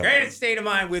appreciate that. Granite state of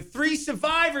mind with 3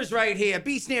 survivors right here.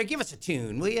 B Snare, give us a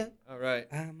tune, will you? All right.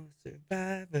 I'm a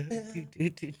survivor. Do, do,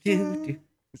 do, do, do.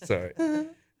 Sorry.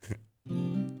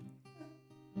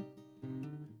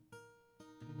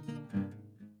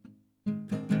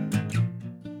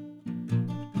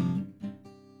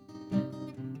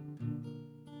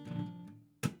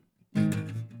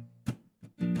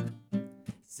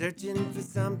 Searching for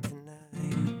something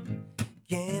I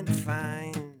can't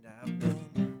find. I've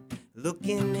been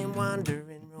looking and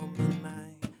wandering, roaming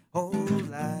my whole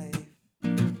life.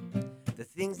 The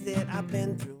things that I've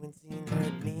been through and seen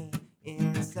hurt me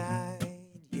inside,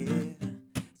 yeah.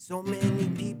 So many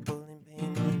people in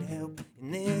pain need help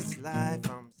in this life.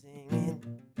 I'm singing,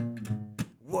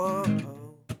 whoa,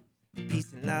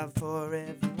 peace and love for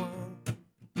everyone.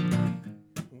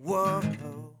 Whoa,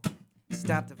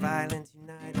 stop the violence,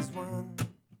 unite as one.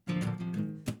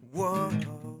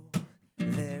 Whoa,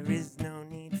 there is no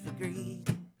need for greed.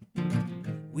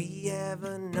 We have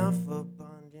enough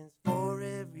abundance for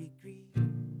every greed.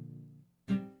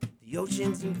 The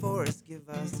oceans and forests give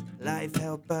us life,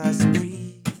 help us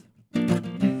breathe.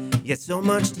 Yet so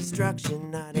much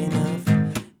destruction, not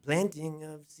enough planting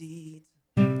of seeds.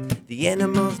 The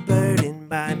animals burdened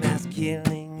by mass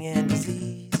killing and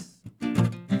disease.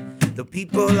 The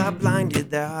people are blinded,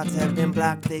 their hearts have been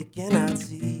blocked, they cannot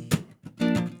see.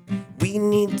 We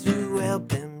need to help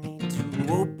them, need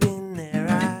to open their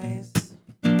eyes.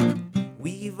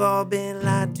 We've all been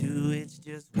lied to, it's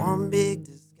just one big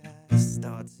disguise.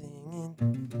 Start singing,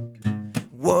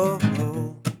 whoa,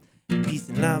 peace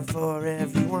and love for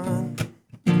everyone.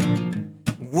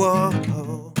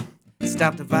 Whoa,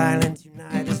 stop the violence,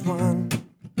 unite as one.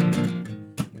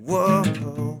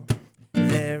 Whoa,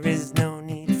 there is no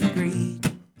need for greed.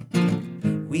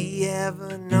 We have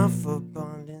enough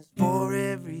abundance for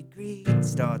every greed.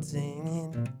 Start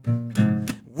singing,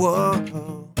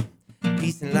 whoa,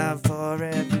 peace and love for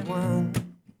everyone.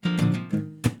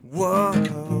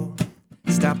 Whoa,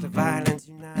 stop the violence,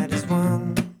 unite as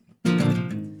one.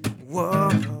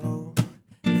 Whoa,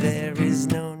 there is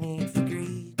no need for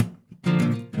greed.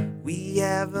 We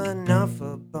have enough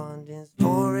abundance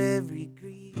for every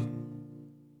greed.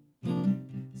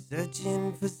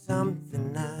 Searching for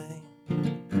something I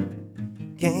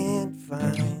can't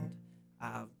find.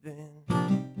 I've been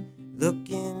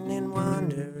looking and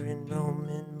wandering,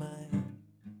 roaming my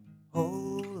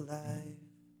whole life.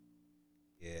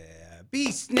 Yeah,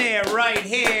 B Snare right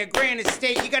here, Granite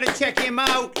State. You got to check him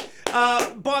out.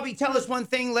 Bobby, tell us one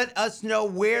thing. Let us know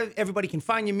where everybody can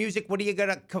find your music. What do you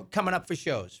got coming up for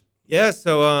shows? Yeah,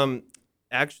 so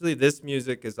actually this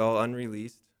music is all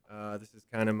unreleased. This is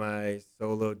kind of my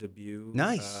solo debut.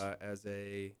 Nice. As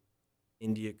a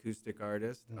indie acoustic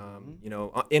artist. You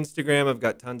know, on Instagram I've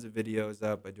got tons of videos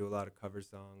up. I do a lot of cover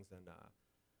songs and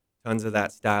tons of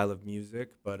that style of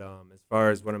music. But as far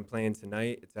as what I'm playing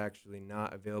tonight, it's actually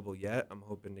not available yet. I'm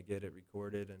hoping to get it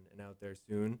recorded and out there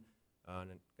soon. And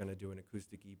I'm gonna do an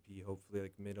acoustic EP, hopefully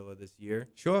like middle of this year.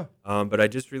 Sure. But I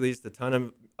just released a ton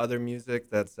of other music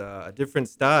that's a different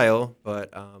style,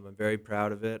 but I'm very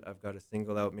proud of it. I've got a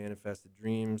single out, Manifested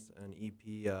Dreams, an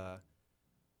EP,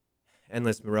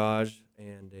 Endless Mirage,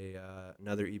 and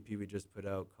another EP we just put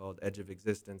out called Edge of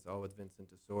Existence, all with Vincent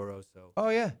DeSoro. So Oh,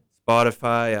 yeah.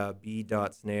 Spotify,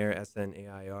 b.snare,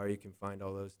 S-N-A-I-R. You can find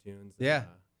all those tunes. And, Yeah.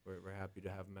 we're happy to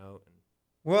have them out. And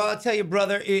Well, I'll tell you,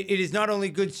 brother, it is not only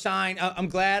a good sign. I'm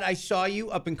glad I saw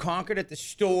you up in Concord at the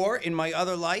store in my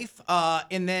other life.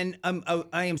 And then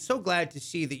I am so glad to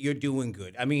see that you're doing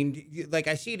good. I mean, like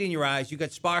I see it in your eyes. You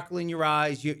got sparkle in your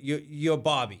eyes. You're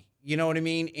Bobby. You know what I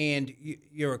mean? And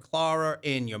you're a Clara,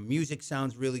 and your music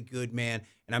sounds really good, man.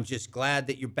 And I'm just glad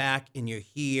that you're back and you're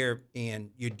here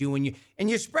and you're doing you and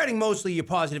you're spreading mostly your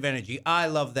positive energy. I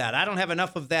love that. I don't have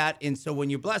enough of that. And so when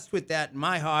you're blessed with that in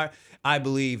my heart, I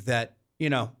believe that, you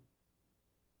know,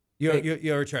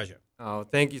 you're a treasure. oh,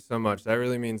 thank you so much. That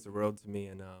really means the world to me.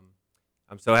 And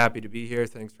I'm so happy to be here.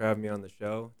 Thanks for having me on the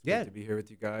show. It's Yeah. good to be here with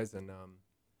you guys. And come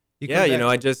you know,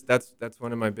 back. that's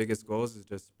one of my biggest goals is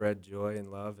just spread joy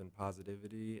and love and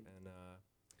positivity and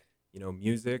you know,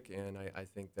 music. And I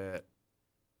think that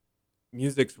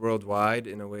music's worldwide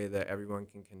in a way that everyone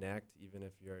can connect, even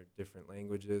if you're different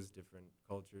languages, different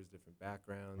cultures, different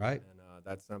backgrounds. Right. And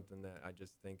that's something that I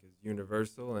just think is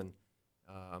universal, and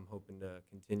I'm hoping to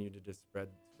continue to just spread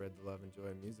the love and joy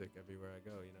of music everywhere I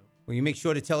go. Well, you make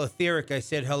sure to tell Etheric I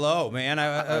said hello, man.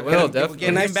 I will, definitely.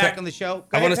 Get him back on the show.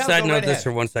 I want to side note this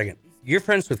for 1 second. You're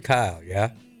friends with Kyle,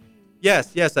 yeah?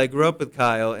 Yes. I grew up with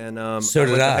Kyle, and So I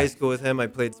did went to I. high school with him. I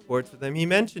played sports with him. He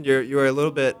mentioned you were a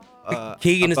little bit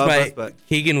Keegan above us, but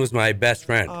Keegan was my best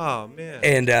friend. oh man,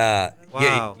 And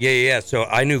Wow. yeah. So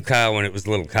I knew Kyle when it was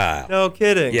little Kyle. no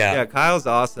kidding. Yeah. Kyle's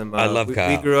awesome. I love we, Kyle.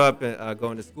 We grew up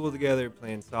going to school together,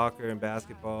 playing soccer and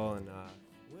basketball, and I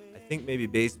think maybe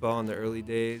baseball in the early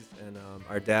days. And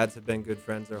our dads have been good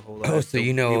friends our whole life. Oh, so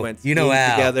we went you know skiing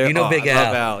Al. together. You know Big I Al.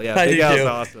 love Al. Yeah, I Big do Al's too.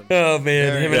 awesome. Oh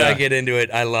man, him and I Yeah. get into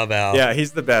it. I love Al. Yeah,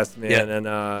 he's the best, man. Yeah. And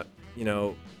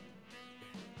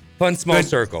Fun small good-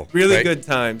 circle. really right? good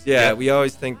times. Yeah, Yeah. we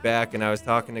always think back. And I was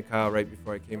talking to Kyle right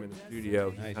before I came in the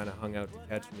studio. He Nice. kind of hung out to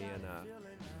catch me, and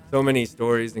so many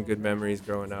stories and good memories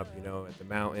growing up. At the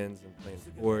mountains and playing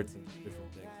sports and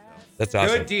different things. So. That's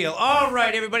awesome. Good deal. All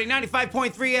right, everybody.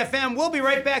 95.3 FM. We'll be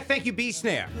right back. Thank you, B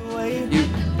Snare.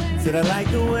 Said I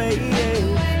like the way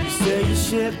you sail your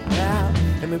ship out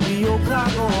and maybe your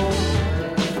cargo.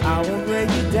 I won't weigh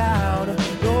you down,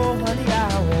 no honey,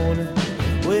 I won't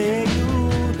weigh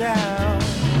you down.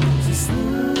 She's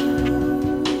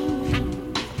smooth,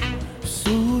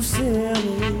 smooth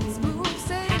sailing.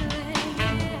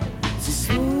 She's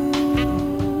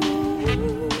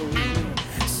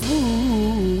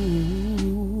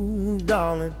smooth,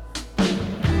 darling.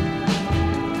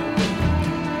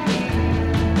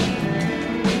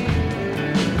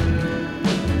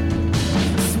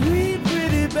 Sweet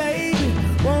pretty baby,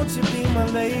 won't you be my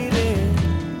lady?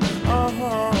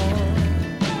 Uh-huh.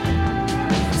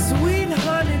 Sweet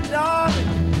honey darling,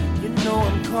 you know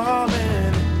I'm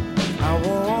calling. I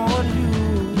want you.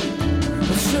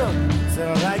 But sure, said I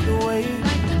like the way,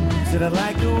 said I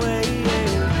like the way you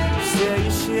sail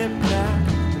your ship now,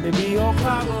 maybe your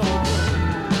cargo.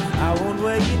 I won't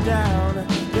weigh you down,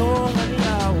 no honey, I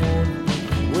won't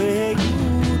weigh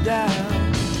you down.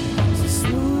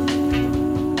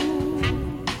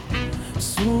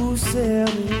 Smooth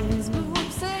sailing.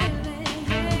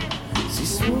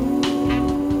 She's smooth.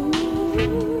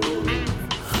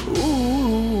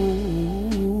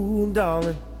 Ooh,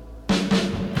 darling.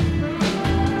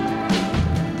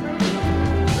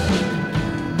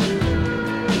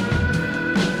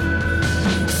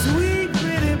 Sweet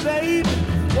pretty baby,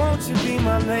 won't you be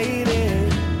my lady?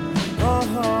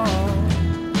 Uh-huh.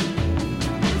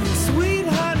 Sweet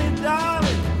honey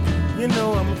darling, you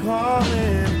know I'm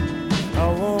calling. I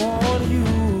want you.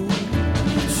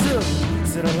 Sure,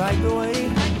 said I like the way,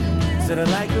 said I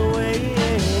like the way you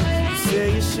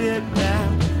sail your ship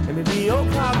now, and maybe your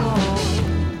cargo.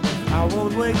 I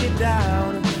won't weigh you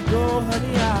down, no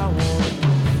honey, I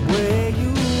won't weigh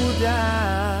you down.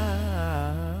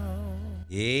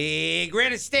 Yeah,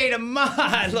 Granite State of Mind.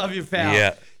 I love you, pal.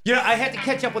 Yeah. I had to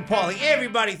catch up with Paulie.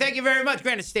 Everybody, thank you very much.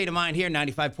 Granite State of Mind here,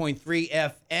 95.3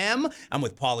 FM. I'm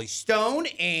with Paulie Stone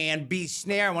and B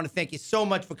Snare. I want to thank you so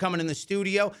much for coming in the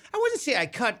studio. I wouldn't say I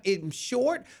cut it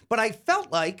short, but I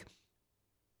felt like,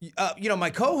 my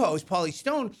co-host, Paulie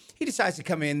Stone, he decides to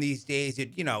come in these days at,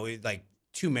 like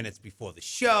 2 minutes before the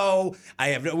show.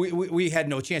 We had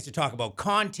no chance to talk about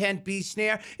content, B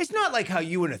Snare. It's not like how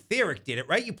you and Etheric did it,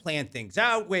 right? You plan things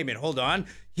out. Wait a minute, hold on.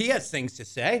 He has things to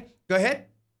say. Go ahead.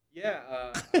 Yeah,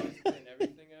 I was planning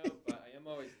everything out, but I am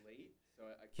always late, so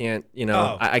I can't.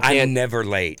 I I'm can't. never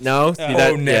late. No, see,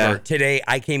 never. yeah. Today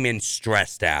I came in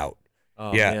stressed out.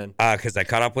 Oh, yeah, man. Because I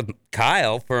caught up with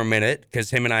Kyle for a minute because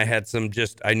him and I had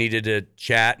I needed to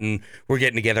chat, and we're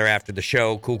getting together after the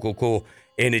show. Cool.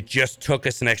 And it just took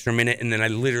us an extra minute, and then I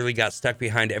literally got stuck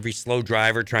behind every slow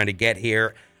driver trying to get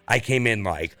here. I came in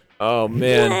like, Oh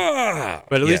man! "Ah."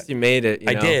 But at Yeah, least you made it.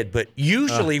 I did, but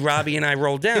usually Robbie and I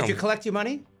roll down. Did you collect your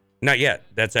money? Not yet.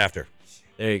 That's after.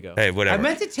 There you go. Hey, whatever. I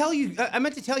meant to tell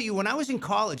you when I was in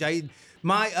college,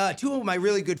 my two of my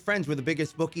really good friends were the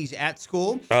biggest bookies at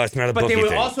school. Oh, it's not a But bookie they were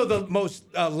thing. also the most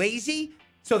lazy,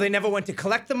 so they never went to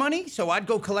collect the money. So I'd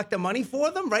go collect the money for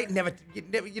them, right? Never,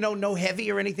 no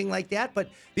heavy or anything like that.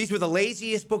 But these were the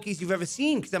laziest bookies you've ever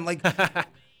seen. Because I'm like,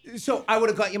 so I would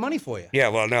have got your money for you. Yeah,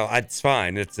 well, no, it's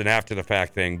fine. It's an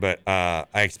after-the-fact thing, but I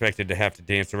expected to have to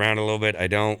dance around a little bit. I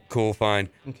don't. Cool, fine.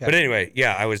 Okay. But anyway,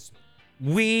 yeah,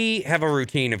 we have a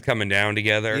routine of coming down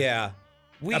together. Yeah.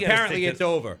 Apparently, it's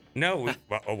over. No,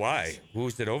 why?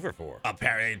 Who's it over for?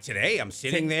 Apparently, today I'm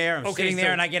sitting there. Okay, sitting there,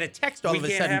 so and I get a text all of a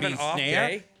we sudden. can't have being an off snare.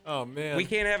 day. Oh man. We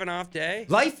can't have an off day.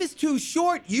 Life is too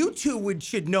short. You two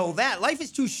should know that. Life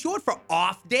is too short for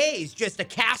off days. Just a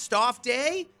cast off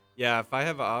day. Yeah, if I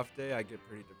have an off day, I get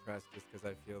pretty depressed just because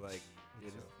I feel like it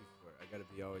is too short. I gotta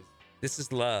be always. This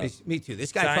is love. Me too.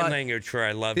 This guy Sign probably, language for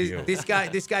I love you. this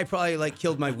guy probably like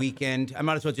killed my weekend. I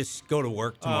might as well just go to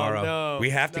work tomorrow. Oh, no. We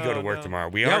have to go to work No. tomorrow.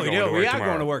 We Yeah, are we going do. to work We are tomorrow.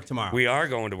 going to work tomorrow. We are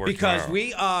going to work Because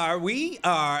tomorrow. we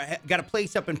are got a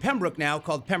place up in Pembroke now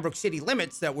called Pembroke City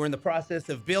Limits that we're in the process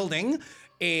of building,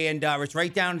 and it's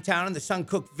right downtown in the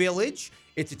Suncook Village.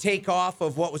 It's a takeoff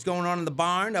of what was going on in the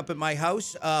barn up at my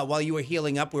house while you were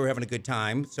healing up. We were having a good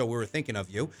time, so we were thinking of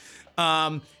you.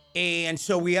 And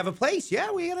so we have a place. Yeah,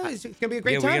 it's gonna be a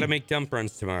great Yeah, time. we got to make dump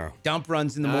runs tomorrow. Dump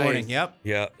runs in the Nice. morning. Yep.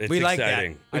 Yeah, it's We like that.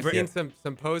 exciting. I've Yeah. seen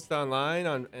some posts online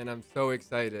and I'm so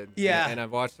excited. Yeah. And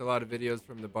I've watched a lot of videos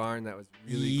from the barn. That was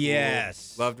really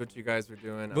Yes. cool. Loved what you guys were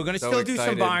doing. We're gonna still do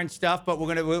some barn stuff, but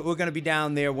we're gonna be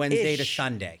down there Wednesday to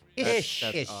Sunday. That's Ish.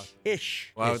 awesome.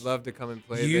 Well, I would love to come and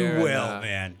play You there. will, and,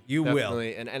 man. You will.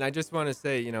 definitely. And I just want to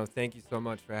say, thank you so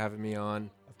much for having me on.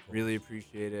 Really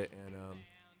appreciate it. And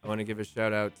I want to give a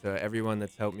shout out to everyone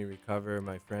that's helped me recover,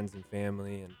 my friends and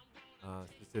family, and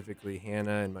specifically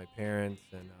Hannah and my parents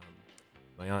and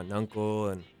my aunt and uncle,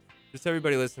 and just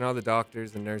everybody listening, all the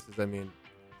doctors and nurses. I mean,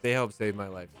 they helped save my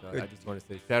life. So I just want to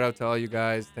say shout out to all you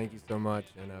guys. Thank you so much.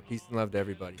 And peace and love to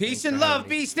everybody. Peace Thanks and for having love,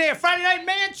 me. be snare. Friday night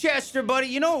Manchester, buddy.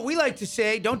 You know what we like to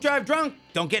say? Don't drive drunk.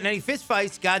 Don't get in any fist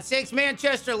fights. God sakes,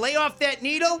 Manchester, lay off that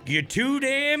needle. You're too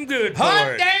damn good for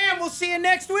Hot it. damn. We'll see you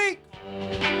next week.